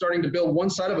starting to build one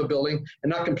side of a building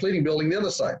and not completing building the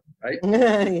other side, right?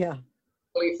 Yeah.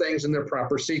 Building things in their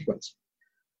proper sequence.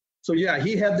 So yeah,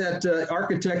 he had that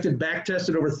architected,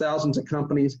 back-tested over thousands of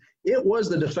companies. It was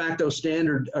the de facto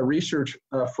standard research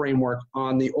framework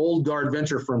on the old guard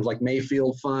venture firms like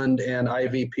Mayfield Fund and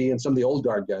IVP and some of the old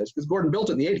guard guys, because Gordon built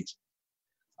it in the 80s.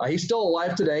 He's still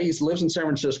alive today. He lives in San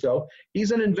Francisco.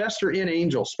 He's an investor in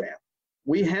AngelSpan.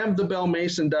 We have the Bell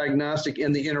Mason diagnostic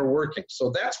in the inner workings.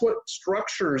 So that's what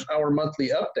structures our monthly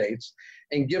updates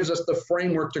and gives us the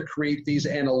framework to create these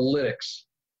analytics,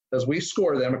 as we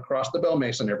score them across the Bell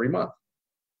Mason every month.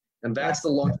 And that's the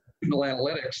longitudinal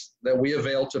analytics that we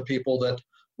avail to people that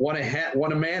want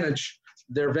to manage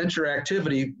their venture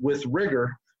activity with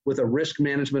rigor, with a risk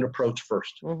management approach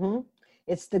first. Mm-hmm.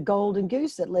 It's the golden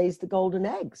goose that lays the golden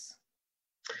eggs.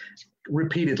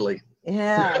 Repeatedly.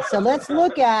 Yeah. So let's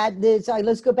look at this.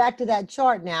 Let's go back to that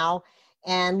chart now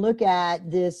and look at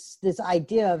this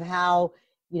idea of how,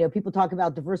 people talk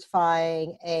about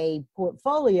diversifying a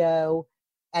portfolio,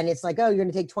 and it's like, oh, you're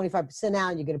going to take 25% out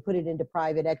and you're going to put it into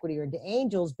private equity or into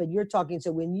angels. But you're talking,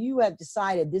 so when you have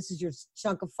decided this is your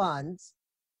chunk of funds,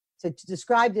 so to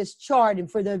describe this chart, and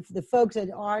for the folks that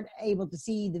aren't able to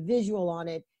see the visual on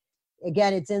it,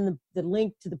 again, it's in the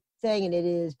link to the thing, and it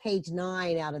is page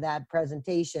 9 out of that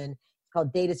presentation. It's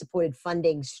called Data Supported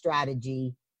Funding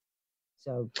Strategy.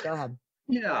 So go ahead.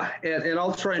 Yeah, and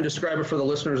I'll try and describe it for the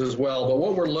listeners as well. But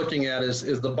what we're looking at is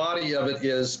the body of it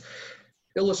is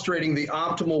illustrating the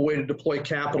optimal way to deploy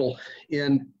capital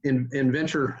in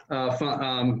venture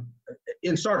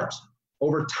in startups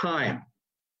over time,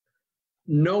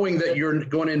 knowing that you're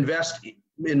going to invest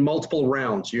in multiple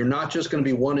rounds. You're not just going to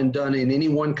be one and done in any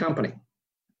one company.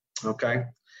 Okay.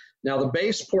 Now the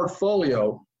base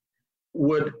portfolio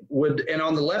would and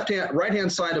on the right hand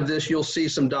side of this, you'll see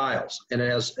some dials, and it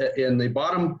has in the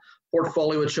bottom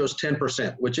portfolio, it shows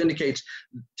 10%, which indicates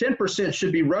 10%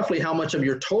 should be roughly how much of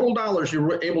your total dollars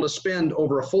you're able to spend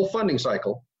over a full funding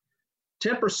cycle.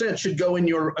 10% should go in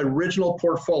your original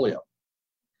portfolio.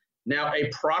 Now, a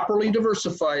properly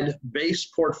diversified base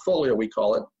portfolio, we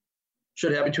call it,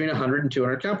 should have between 100 and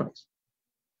 200 companies.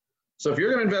 So if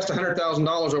you're going to invest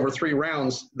 $100,000 over 3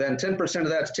 rounds, then 10% of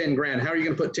that's 10 grand. How are you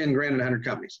going to put 10 grand in 100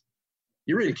 companies?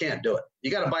 You really can't do it. You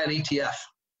got to buy an ETF.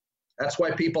 That's why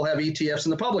people have ETFs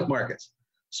in the public markets.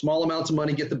 Small amounts of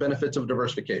money get the benefits of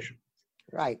diversification.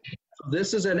 Right.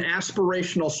 This is an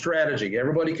aspirational strategy.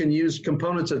 Everybody can use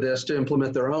components of this to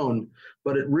implement their own,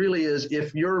 but it really is,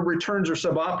 if your returns are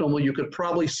suboptimal, you could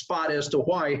probably spot as to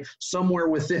why somewhere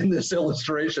within this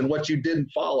illustration, what you didn't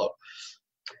follow.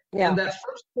 Yeah. And that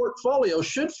first portfolio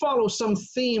should follow some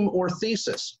theme or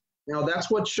thesis. Now, that's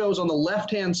what shows on the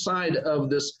left-hand side of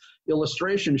this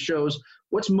illustration, shows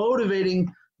what's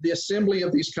motivating the assembly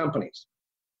of these companies.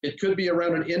 It could be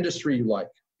around an industry you like.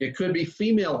 It could be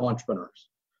female entrepreneurs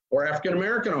or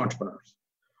African-American entrepreneurs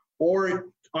or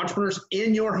entrepreneurs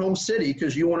in your home city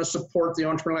because you want to support the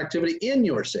entrepreneurial activity in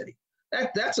your city.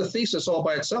 That's a thesis all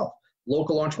by itself,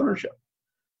 local entrepreneurship.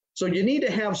 So you need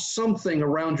to have something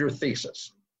around your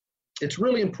thesis. It's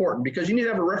really important because you need to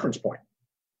have a reference point.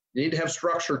 You need to have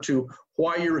structure to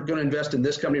why you're going to invest in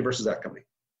this company versus that company.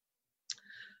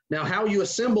 Now, how you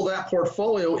assemble that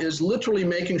portfolio is literally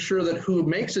making sure that who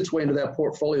makes its way into that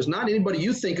portfolio is not anybody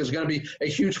you think is going to be a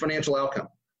huge financial outcome.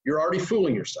 You're already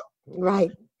fooling yourself. Right.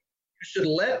 You should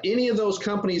let any of those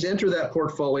companies enter that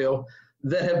portfolio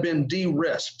that have been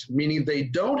de-risked, meaning they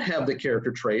don't have the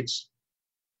character traits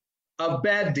of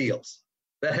bad deals.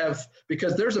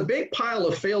 Because there's a big pile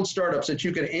of failed startups that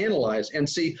you can analyze and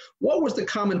see what was the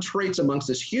common traits amongst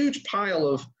this huge pile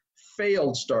of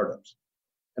failed startups.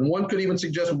 And one could even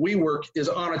suggest WeWork is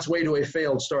on its way to a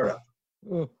failed startup.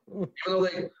 Even though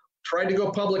they tried to go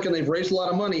public and they've raised a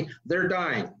lot of money, they're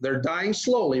dying. They're dying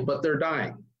slowly, but they're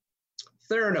dying.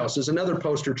 Theranos is another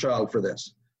poster child for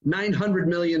this. $900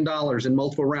 million in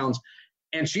multiple rounds,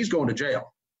 and she's going to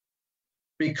jail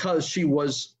because she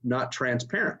was not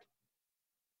transparent.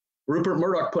 Rupert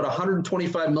Murdoch put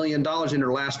 $125 million in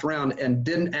her last round and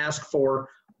didn't ask for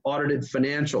audited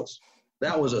financials.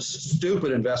 That was a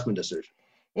stupid investment decision.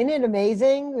 Isn't it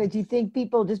amazing that you think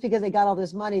people, just because they got all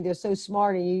this money, they're so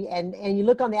smart, and you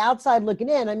look on the outside looking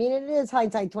in. I mean, it is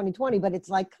hindsight 2020, but it's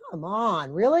like, come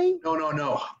on, really?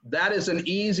 No. That is an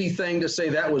easy thing to say.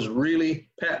 That was really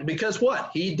because what?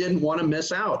 He didn't want to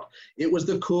miss out. It was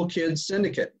the cool kids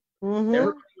syndicate. Mm-hmm.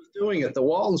 Everybody was doing it. The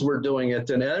Waltons were doing it,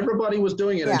 and everybody was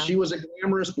doing it. Yeah. And she was a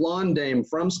glamorous blonde dame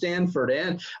from Stanford,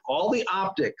 and all the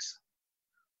optics.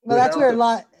 Well,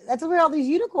 that's where all these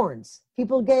unicorns,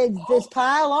 people get this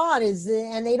pile on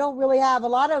and they don't really have, a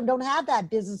lot of them don't have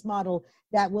that business model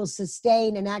that will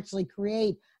sustain and actually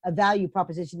create a value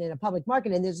proposition in a public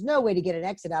market. And there's no way to get an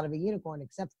exit out of a unicorn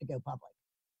except to go public.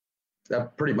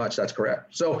 Pretty much, that's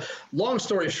correct. So long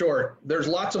story short, there's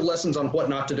lots of lessons on what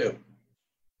not to do.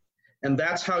 And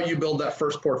that's how you build that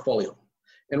first portfolio.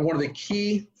 And one of the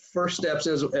key first steps,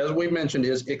 as we mentioned,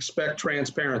 is expect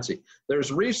transparency.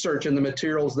 There's research in the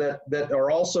materials that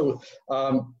are also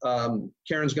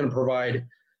Karen's going to provide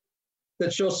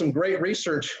that shows some great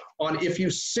research on if you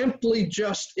simply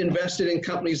just invested in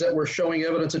companies that were showing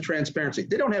evidence of transparency.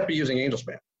 They don't have to be using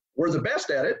AngelSpan. We're the best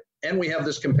at it, and we have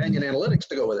this companion analytics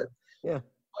to go with it. Yeah.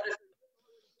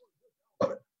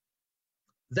 But if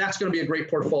that's going to be a great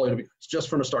portfolio to be just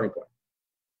from a starting point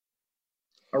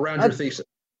around your thesis.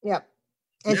 Yeah.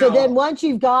 And so then once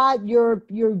you've got you're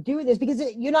doing this, because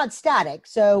you're not static.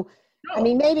 So, no. I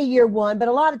mean, maybe year one, but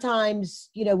a lot of times,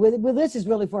 you know, with this is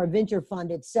really for a venture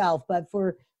fund itself, but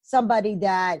for somebody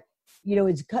that, you know,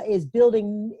 is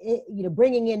building, you know,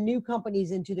 bringing in new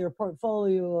companies into their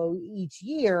portfolio each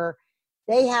year,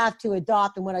 they have to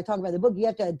adopt. And when I talk about the book, you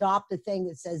have to adopt a thing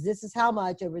that says, this is how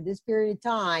much over this period of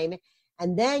time.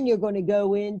 And then you're going to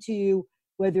go into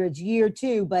whether it's year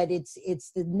two, but it's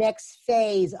the next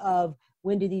phase of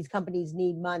when do these companies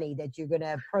need money that you're going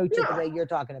to approach it the way you're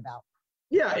talking about.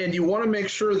 Yeah, and you want to make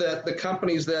sure that the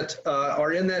companies that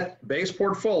are in that base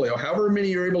portfolio, however many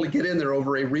you're able to get in there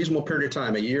over a reasonable period of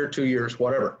time, a year, 2 years,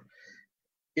 whatever,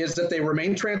 is that they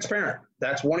remain transparent.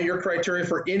 That's one of your criteria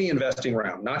for any investing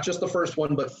round, not just the first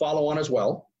one, but follow on as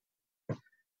well.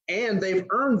 And they've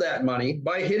earned that money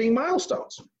by hitting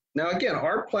milestones. Now, again,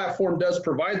 our platform does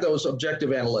provide those objective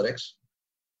analytics.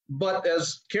 But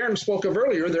as Karen spoke of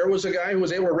earlier, there was a guy who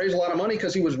was able to raise a lot of money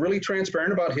because he was really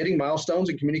transparent about hitting milestones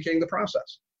and communicating the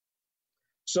process.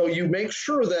 So you make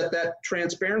sure that that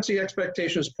transparency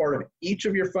expectation is part of each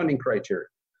of your funding criteria.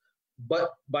 But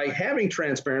by having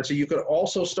transparency, you could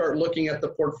also start looking at the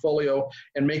portfolio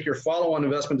and make your follow-on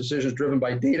investment decisions driven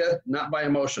by data, not by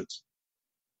emotions.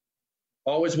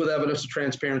 Always with evidence of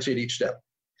transparency at each step.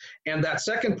 And that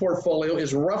second portfolio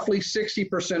is roughly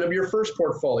 60% of your first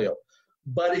portfolio,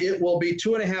 but it will be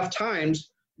 2.5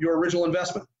 times your original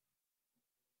investment.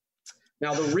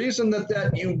 Now, the reason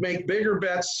that you make bigger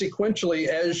bets sequentially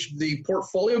as the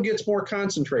portfolio gets more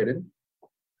concentrated,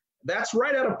 that's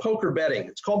right out of poker betting.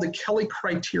 It's called the Kelly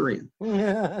criterion. It's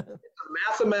a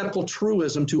mathematical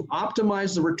truism to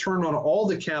optimize the return on all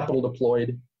the capital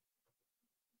deployed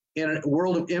in a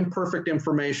world of imperfect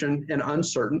information and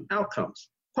uncertain outcomes.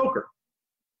 Poker.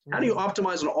 How do you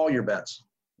optimize on all your bets,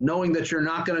 knowing that you're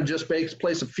not going to just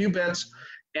place a few bets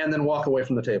and then walk away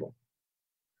from the table?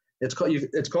 It's called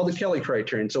the Kelly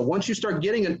criterion. So once you start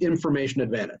getting an information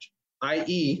advantage,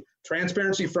 i.e.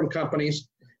 transparency from companies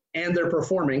and they're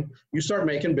performing, you start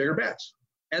making bigger bets.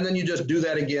 And then you just do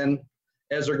that again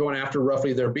as they're going after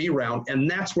roughly their B round. And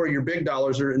that's where your big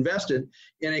dollars are invested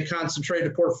in a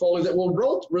concentrated portfolio that will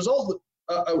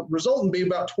result in being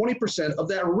about 20% of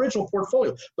that original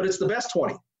portfolio. But it's the best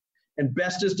 20. And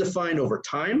best is defined over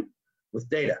time with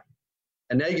data.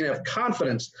 And now you can have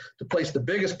confidence to place the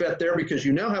biggest bet there because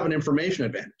you now have an information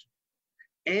advantage.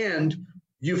 And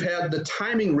you've had the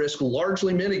timing risk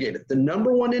largely mitigated. The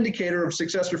number one indicator of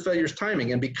success or failure is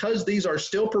timing. And because these are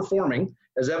still performing,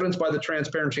 as evidenced by the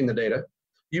transparency in the data,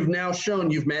 you've now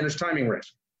shown you've managed timing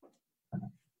risk.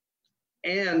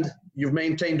 And you've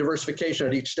maintained diversification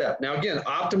at each step. Now, again,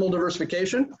 optimal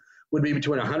diversification would be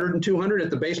between 100 and 200 at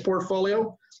the base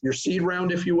portfolio, your seed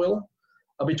round, if you will,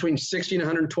 between 60 and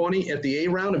 120 at the A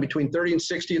round, and between 30 and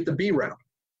 60 at the B round.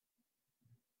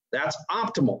 That's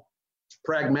optimal.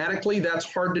 Pragmatically, that's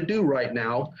hard to do right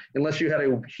now unless you had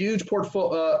a huge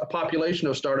population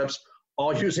of startups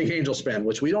all using AngelSpan,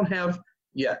 which we don't have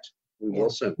yet. We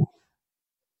will soon.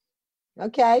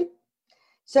 Okay.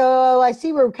 So I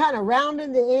see we're kind of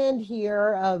rounding the end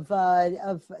here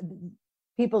of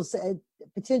people's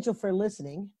potential for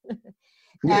listening.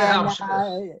 Yeah, and,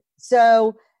 sure.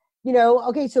 So, you know,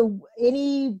 okay, so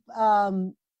any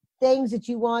things that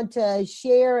you want to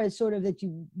share as sort of that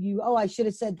I should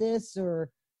have said this, or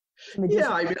yeah,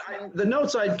 I mean, the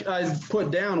notes I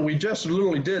put down, we just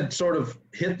literally did sort of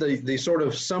hit the sort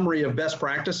of summary of best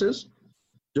practices.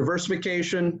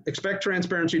 Diversification, expect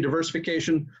transparency,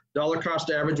 diversification, dollar cost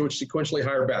average, which sequentially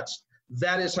higher bets.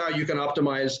 That is how you can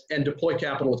optimize and deploy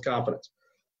capital with confidence.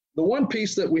 The one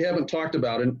piece that we haven't talked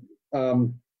about, and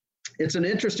it's an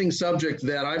interesting subject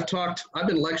that I've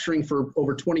been lecturing for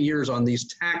over 20 years on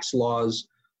these tax laws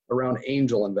around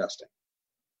angel investing.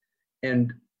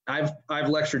 And I've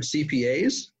lectured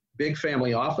CPAs, big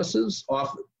family offices,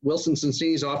 Wilson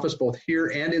Sonsini's office, both here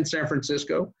and in San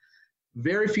Francisco.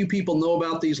 Very few people know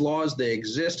about these laws. They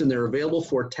exist and they're available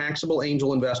for taxable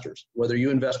angel investors, whether you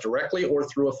invest directly or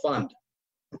through a fund.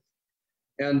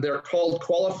 And they're called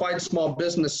qualified small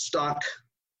business stock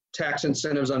tax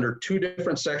incentives under two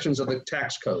different sections of the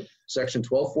tax code, section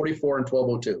 1244 and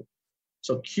 1202.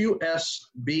 So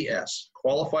QSBS,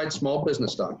 qualified small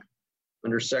business stock.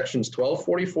 under sections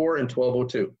 1244 and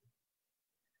 1202.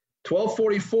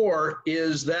 1244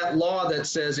 is that law that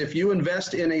says if you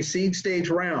invest in a seed stage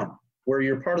round where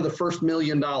you're part of the first $1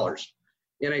 million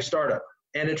in a startup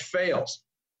and it fails,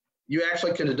 you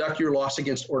actually can deduct your loss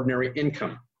against ordinary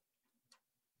income.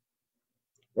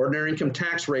 Ordinary income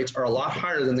tax rates are a lot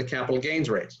higher than the capital gains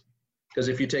rates. Because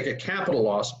if you take a capital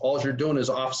loss, all you're doing is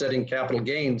offsetting capital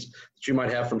gains that you might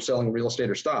have from selling real estate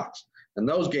or stocks. And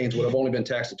those gains would have only been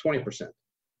taxed at 20%.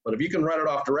 But if you can write it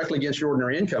off directly against your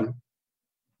ordinary income,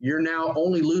 you're now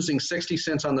only losing 60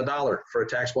 cents on the dollar for a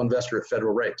taxable investor at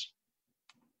federal rates.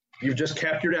 You've just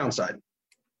capped your downside.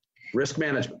 Risk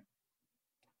management.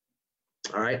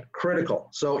 All right, critical.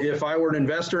 So if I were an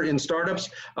investor in startups,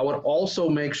 I would also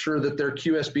make sure that they're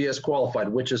QSBS qualified,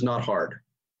 which is not hard.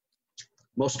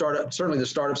 Most startups, certainly the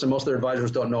startups and most of their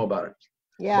advisors don't know about it.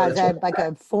 Yeah, is that like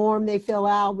a form they fill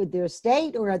out with their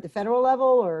state or at the federal level,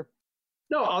 or?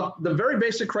 No, the very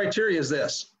basic criteria is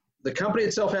this. The company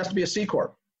itself has to be a C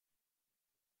Corp.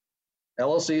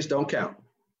 LLCs don't count.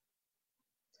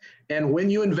 And when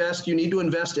you invest, you need to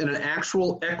invest in an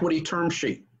actual equity term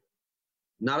sheet,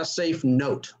 not a safe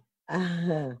note.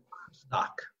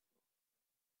 Stock.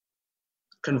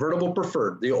 Convertible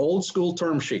preferred, the old school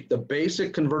term sheet, the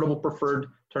basic convertible preferred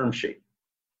term sheet.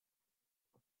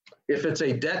 If it's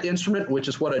a debt instrument, which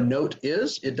is what a note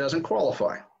is, it doesn't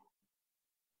qualify.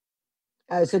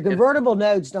 So convertible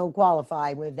notes don't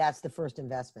qualify if that's the first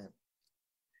investment.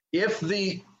 If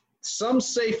some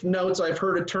safe notes I've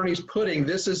heard attorneys putting,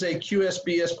 this is a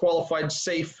QSBS qualified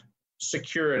safe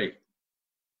security.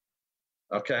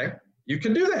 Okay, you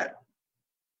can do that.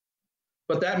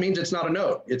 But that means it's not a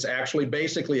note. It's actually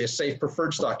basically a safe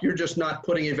preferred stock. You're just not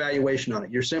putting a valuation on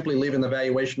it. You're simply leaving the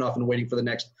valuation off and waiting for the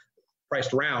next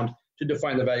priced round to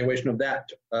define the valuation of that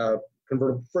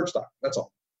convertible preferred stock. That's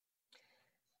all.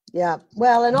 Yeah.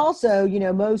 Well, and also,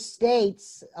 most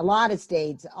states, a lot of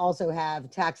states also have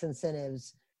tax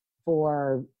incentives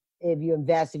for if you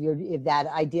invest, if that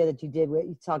idea that you did, what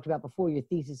you talked about before, your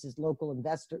thesis is local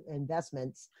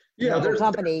investments, local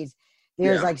companies.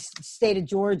 There's like state of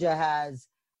Georgia has,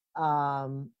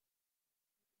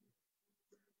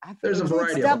 there's a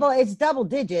variety it's double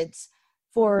digits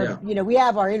for, we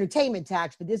have our entertainment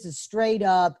tax, but this is straight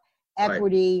up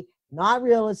equity, not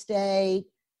real estate,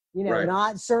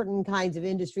 not certain kinds of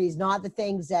industries, not the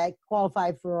things that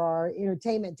qualify for our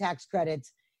entertainment tax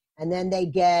credits. And then they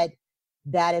get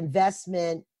that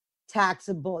investment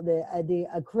taxable,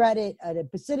 a credit, a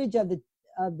percentage of the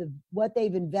what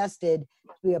they've invested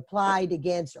to be applied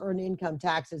against earned income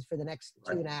taxes for the next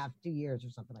 2 years or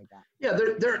something like that. Yeah,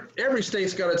 every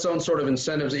state's got its own sort of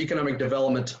incentives, economic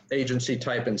development agency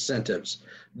type incentives.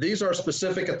 These are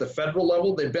specific at the federal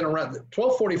level. They've been around.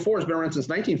 1244 has been around since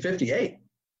 1958.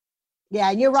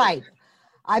 Yeah, and you're right.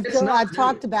 I've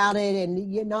talked about it,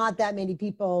 and not that many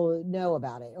people know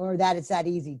about it, or that it's that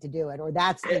easy to do it, or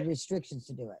that's the restrictions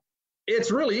to do it.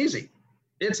 It's really easy.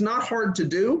 It's not hard to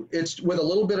do. It's with a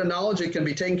little bit of knowledge, it can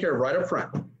be taken care of right up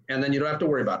front, and then you don't have to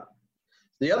worry about it.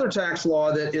 The other tax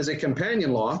law that is a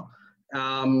companion law,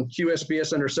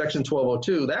 QSBS under section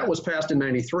 1202, that was passed in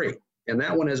 93, and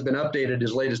that one has been updated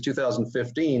as late as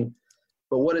 2015.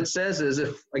 But what it says is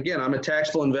if, again, I'm a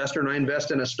taxable investor and I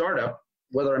invest in a startup,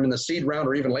 whether I'm in the seed round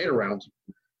or even later rounds,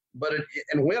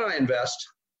 and when I invest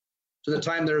to the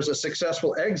time there's a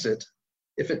successful exit,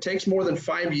 if it takes more than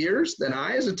 5 years, then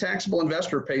I, as a taxable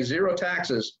investor, pay zero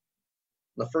taxes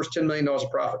on the first $10 million of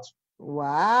profits.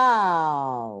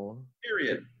 Wow.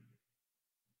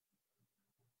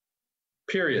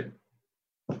 Period.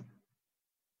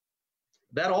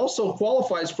 That also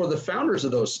qualifies for the founders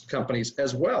of those companies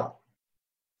as well.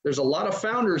 There's a lot of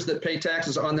founders that pay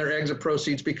taxes on their exit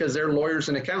proceeds because their lawyers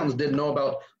and accountants didn't know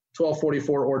about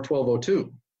 1244 or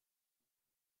 1202.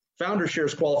 Founder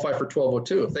shares qualify for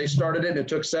 1202. If they started it and it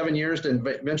took 7 years to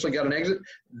eventually got an exit,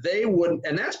 they wouldn't,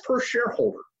 and that's per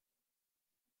shareholder.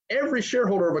 Every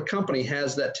shareholder of a company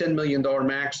has that $10 million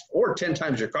max or 10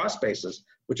 times your cost basis,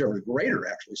 whichever is greater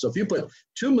actually. So if you put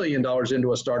 $2 million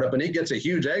into a startup and it gets a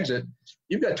huge exit,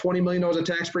 you've got $20 million of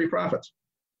tax-free profits.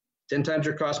 10 times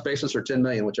your cost basis or 10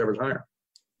 million, whichever is higher.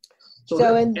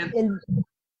 So in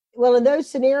those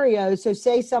scenarios, so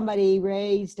say somebody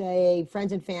raised a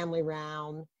friends and family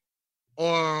round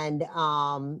and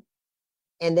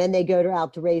then they go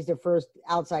out to raise their first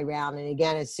outside round. And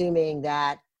again, assuming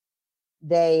that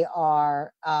they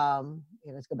are,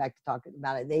 let's go back to talking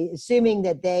about it. Assuming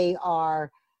that they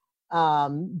are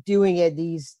doing it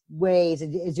these ways,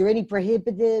 is there any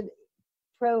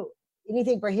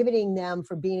anything prohibiting them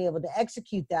from being able to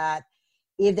execute that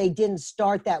if they didn't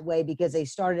start that way because they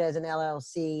started as an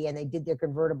LLC and they did their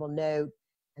convertible note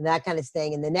and that kind of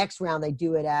thing. And the next round, they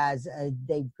do it as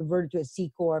they convert it to a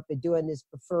C Corp. They're doing this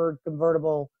preferred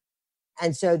convertible.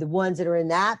 And so the ones that are in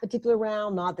that particular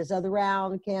round, not this other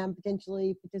round, can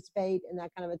potentially participate in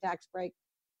that kind of a tax break.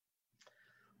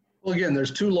 Well, again, there's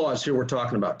two laws here we're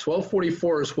talking about.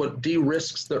 1244 is what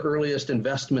de-risks the earliest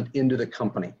investment into the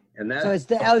company. And that, So it's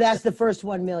that's the first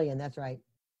 1 million. That's right.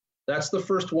 that's the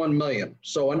first 1 million.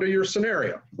 So under your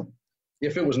scenario,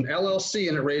 if it was an LLC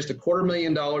and it raised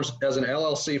 $250,000 as an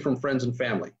LLC from friends and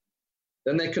family,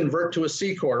 then they convert to a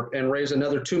C Corp and raise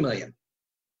another 2 million.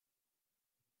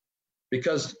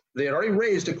 Because they had already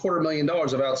raised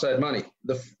 $250,000 of outside money.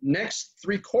 The next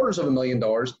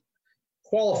 $750,000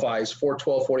 qualifies for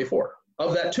 1244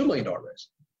 of that $2 million raise.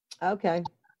 Okay.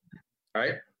 All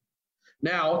right.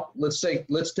 Now let's take,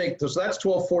 so that's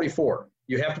 1244.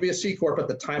 You have to be a C Corp at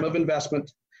the time of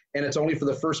investment, and it's only for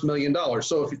the first $1 million.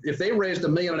 So if they raised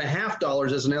 $1.5 million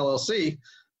as an LLC,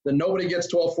 then nobody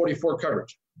gets 1244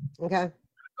 coverage. Okay.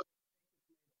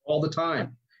 All the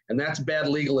time. And that's bad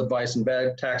legal advice and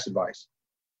bad tax advice.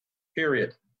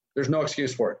 Period. There's no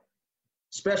excuse for it.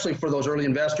 Especially for those early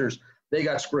investors, they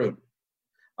got screwed.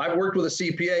 I've worked with a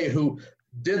CPA who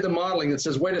did the modeling that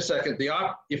says, wait a second,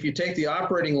 if you take the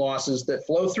operating losses that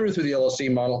flow through the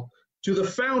LLC model to the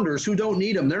founders who don't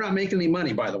need them, they're not making any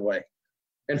money, by the way.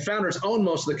 And founders own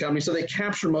most of the company, so they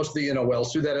capture most of the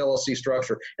NOLs through that LLC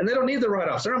structure. And they don't need the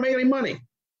write-offs. They're not making any money.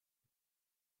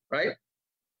 Right?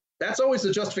 That's always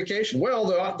the justification. Well,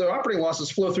 the operating losses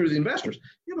flow through the investors.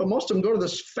 Yeah, but most of them go to the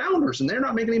founders, and they're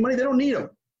not making any money. They don't need them.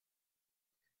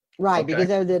 Right, Okay. because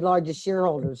they're the largest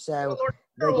shareholders. So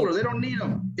They don't need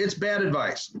them. It's bad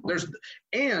advice.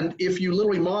 And if you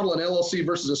literally model an LLC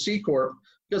versus a C Corp,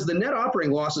 because the net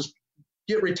operating losses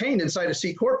get retained inside a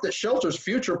C Corp that shelters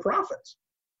future profits.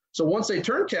 So once they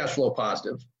turn cash flow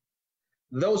positive,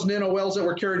 those NOLs that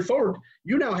were carried forward,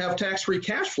 you now have tax-free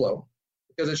cash flow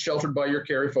because it's sheltered by your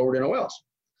carry forward NOLs.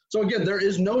 So again, there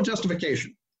is no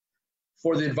justification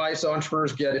for the advice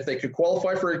entrepreneurs get. If they could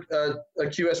qualify for a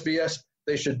QSBS,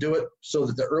 they should do it so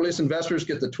that the earliest investors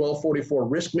get the 1244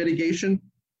 risk mitigation.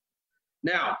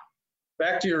 Now,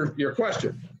 back to your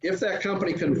question. If that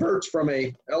company converts from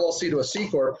a LLC to a C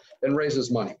Corp and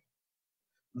raises money,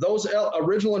 those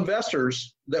original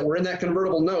investors that were in that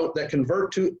convertible note that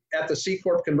convert to at the C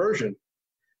Corp conversion,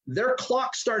 their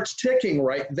clock starts ticking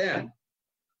right then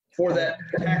for that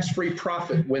tax-free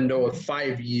profit window of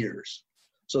 5 years.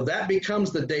 So that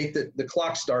becomes the date that the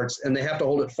clock starts, and they have to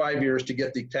hold it 5 years to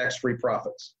get the tax-free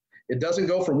profits. It doesn't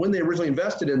go from when they originally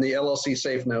invested in the LLC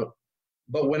safe note,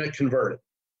 but when it converted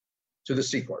to the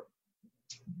C Corp.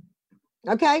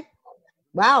 Okay.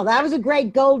 Wow, that was a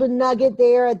great golden nugget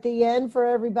there at the end for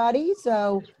everybody.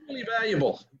 So It's really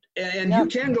valuable. And Yep. you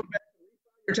can go back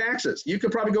to your taxes. You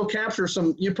could probably go capture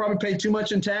you probably paid too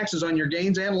much in taxes on your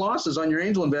gains and losses on your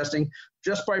angel investing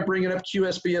just by bringing up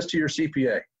QSBS to your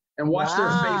CPA. And watch their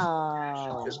face,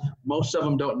 because most of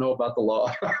them don't know about the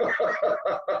law.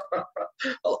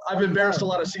 I've embarrassed a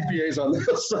lot of CPAs on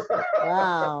this.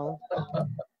 Wow.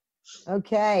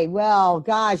 Okay. Well,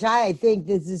 gosh, I think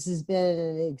this has been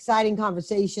an exciting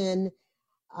conversation.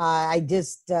 I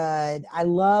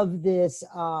love this.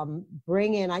 I'm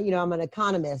an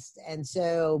economist. And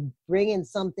so bring in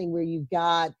something where you've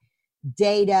got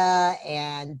data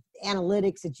and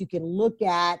analytics that you can look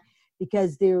at,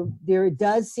 because there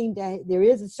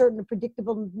is a certain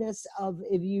predictableness of,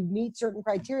 if you meet certain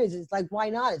criteria, it's like, why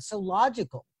not? It's so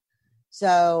logical.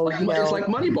 So It's like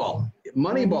Moneyball.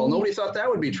 Moneyball. Nobody thought that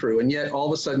would be true. And yet all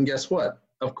of a sudden, guess what?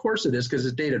 Of course it is, because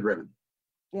it's data driven.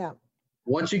 Yeah.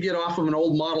 Once you get off of an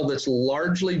old model that's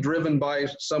largely driven by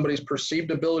somebody's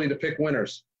perceived ability to pick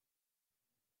winners,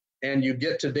 and you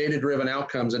get to data driven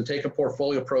outcomes and take a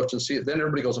portfolio approach and see it, then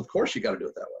everybody goes, of course you got to do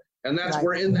it that way. And that's, Right.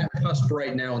 we're in that cusp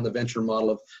right now in the venture model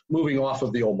of moving off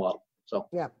of the old model. So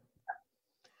Yeah.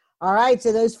 All right.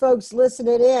 So those folks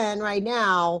listening in right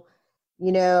now,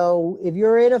 if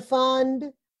you're in a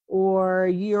fund or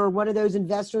you're one of those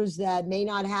investors that may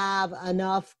not have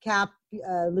enough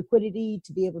liquidity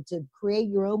to be able to create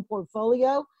your own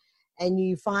portfolio, and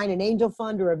you find an angel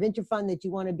fund or a venture fund that you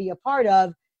want to be a part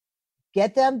of,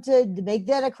 get them to make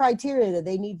that a criteria that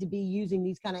they need to be using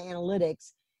these kind of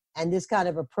analytics and this kind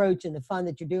of approach in the fund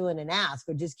that you're doing, and ask,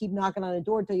 or just keep knocking on the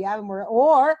door till you have them,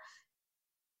 or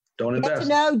don't get invest. to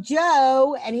know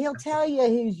Joe and he'll tell you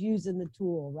who's using the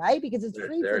tool, right? Because it's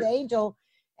free for the angel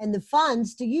and the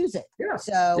funds to use it. Yeah.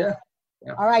 So, Yeah.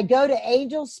 All right, go to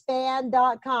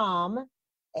angelspan.com,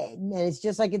 and it's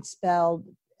just like it's spelled,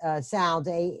 sounds,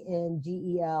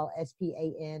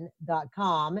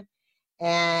 ANGELSPAN.com.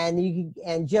 And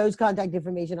and Joe's contact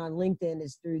information on LinkedIn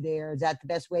is through there. Is that the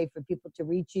best way for people to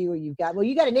reach you? Or you got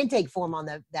an intake form on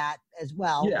that as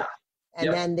well. Yeah.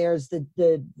 And then there's the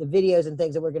videos and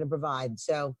things that we're going to provide.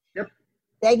 So Yep.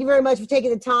 Thank you very much for taking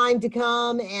the time to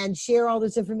come and share all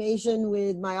this information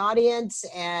with my audience.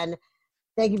 And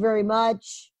thank you very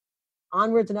much.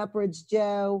 Onwards and upwards,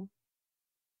 Joe.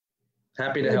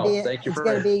 Happy to help. Thank you for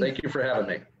having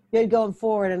me. Good going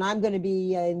forward, and I'm going to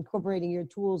be incorporating your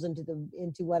tools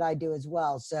into what I do as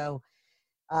well. So,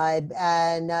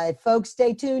 folks,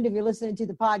 stay tuned if you're listening to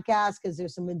the podcast, because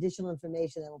there's some additional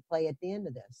information that will play at the end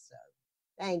of this. So,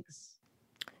 thanks.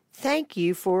 Thank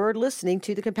you for listening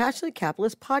to the Compassionate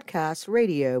Capitalist Podcast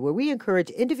Radio, where we encourage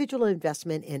individual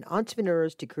investment in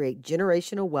entrepreneurs to create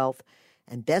generational wealth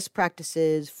and best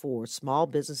practices for small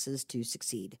businesses to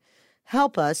succeed.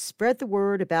 Help us spread the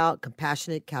word about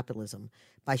compassionate capitalism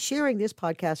by sharing this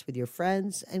podcast with your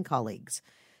friends and colleagues.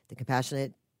 The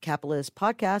Compassionate Capitalist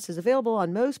Podcast is available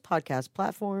on most podcast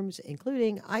platforms,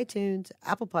 including iTunes,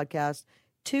 Apple Podcasts,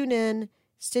 TuneIn,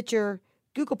 Stitcher,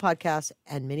 Google Podcasts,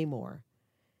 and many more.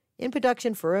 In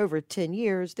production for over 10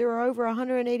 years, there are over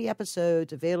 180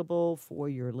 episodes available for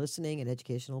your listening and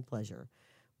educational pleasure.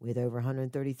 With over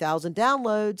 130,000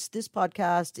 downloads, this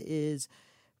podcast is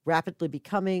rapidly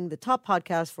becoming the top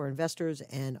podcast for investors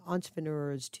and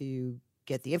entrepreneurs to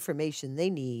get the information they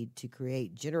need to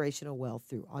create generational wealth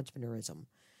through entrepreneurism.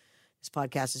 This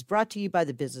podcast is brought to you by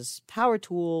the Business Power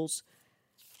Tools,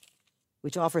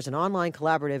 which offers an online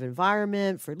collaborative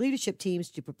environment for leadership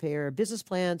teams to prepare business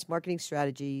plans, marketing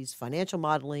strategies, financial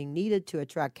modeling needed to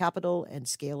attract capital and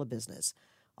scale a business.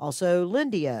 Also,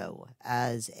 Lendio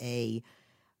as a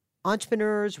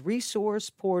entrepreneurs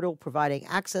resource portal providing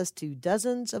access to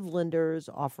dozens of lenders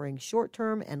offering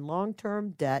short-term and long-term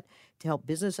debt to help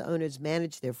business owners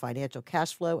manage their financial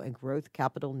cash flow and growth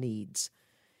capital needs.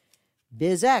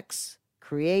 BizX,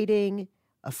 creating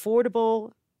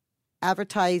affordable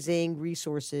advertising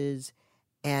resources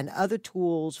and other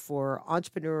tools for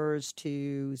entrepreneurs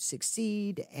to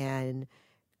succeed and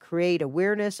create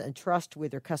awareness and trust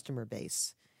with their customer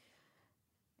base.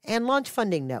 And Launch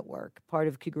Funding Network, part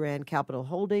of Cougaran Capital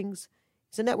Holdings.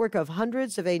 It's a network of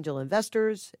hundreds of angel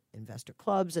investors, investor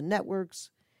clubs and networks,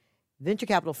 venture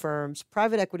capital firms,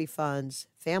 private equity funds,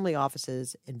 family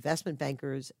offices, investment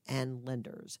bankers, and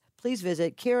lenders. Please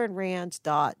visit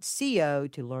KarenRands.co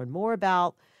to learn more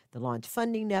about the Launch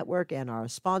Funding Network and our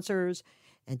sponsors,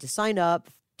 and to sign up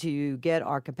to get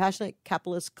our Compassionate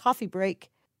Capitalist coffee break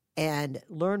and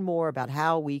learn more about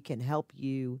how we can help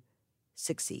you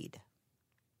succeed.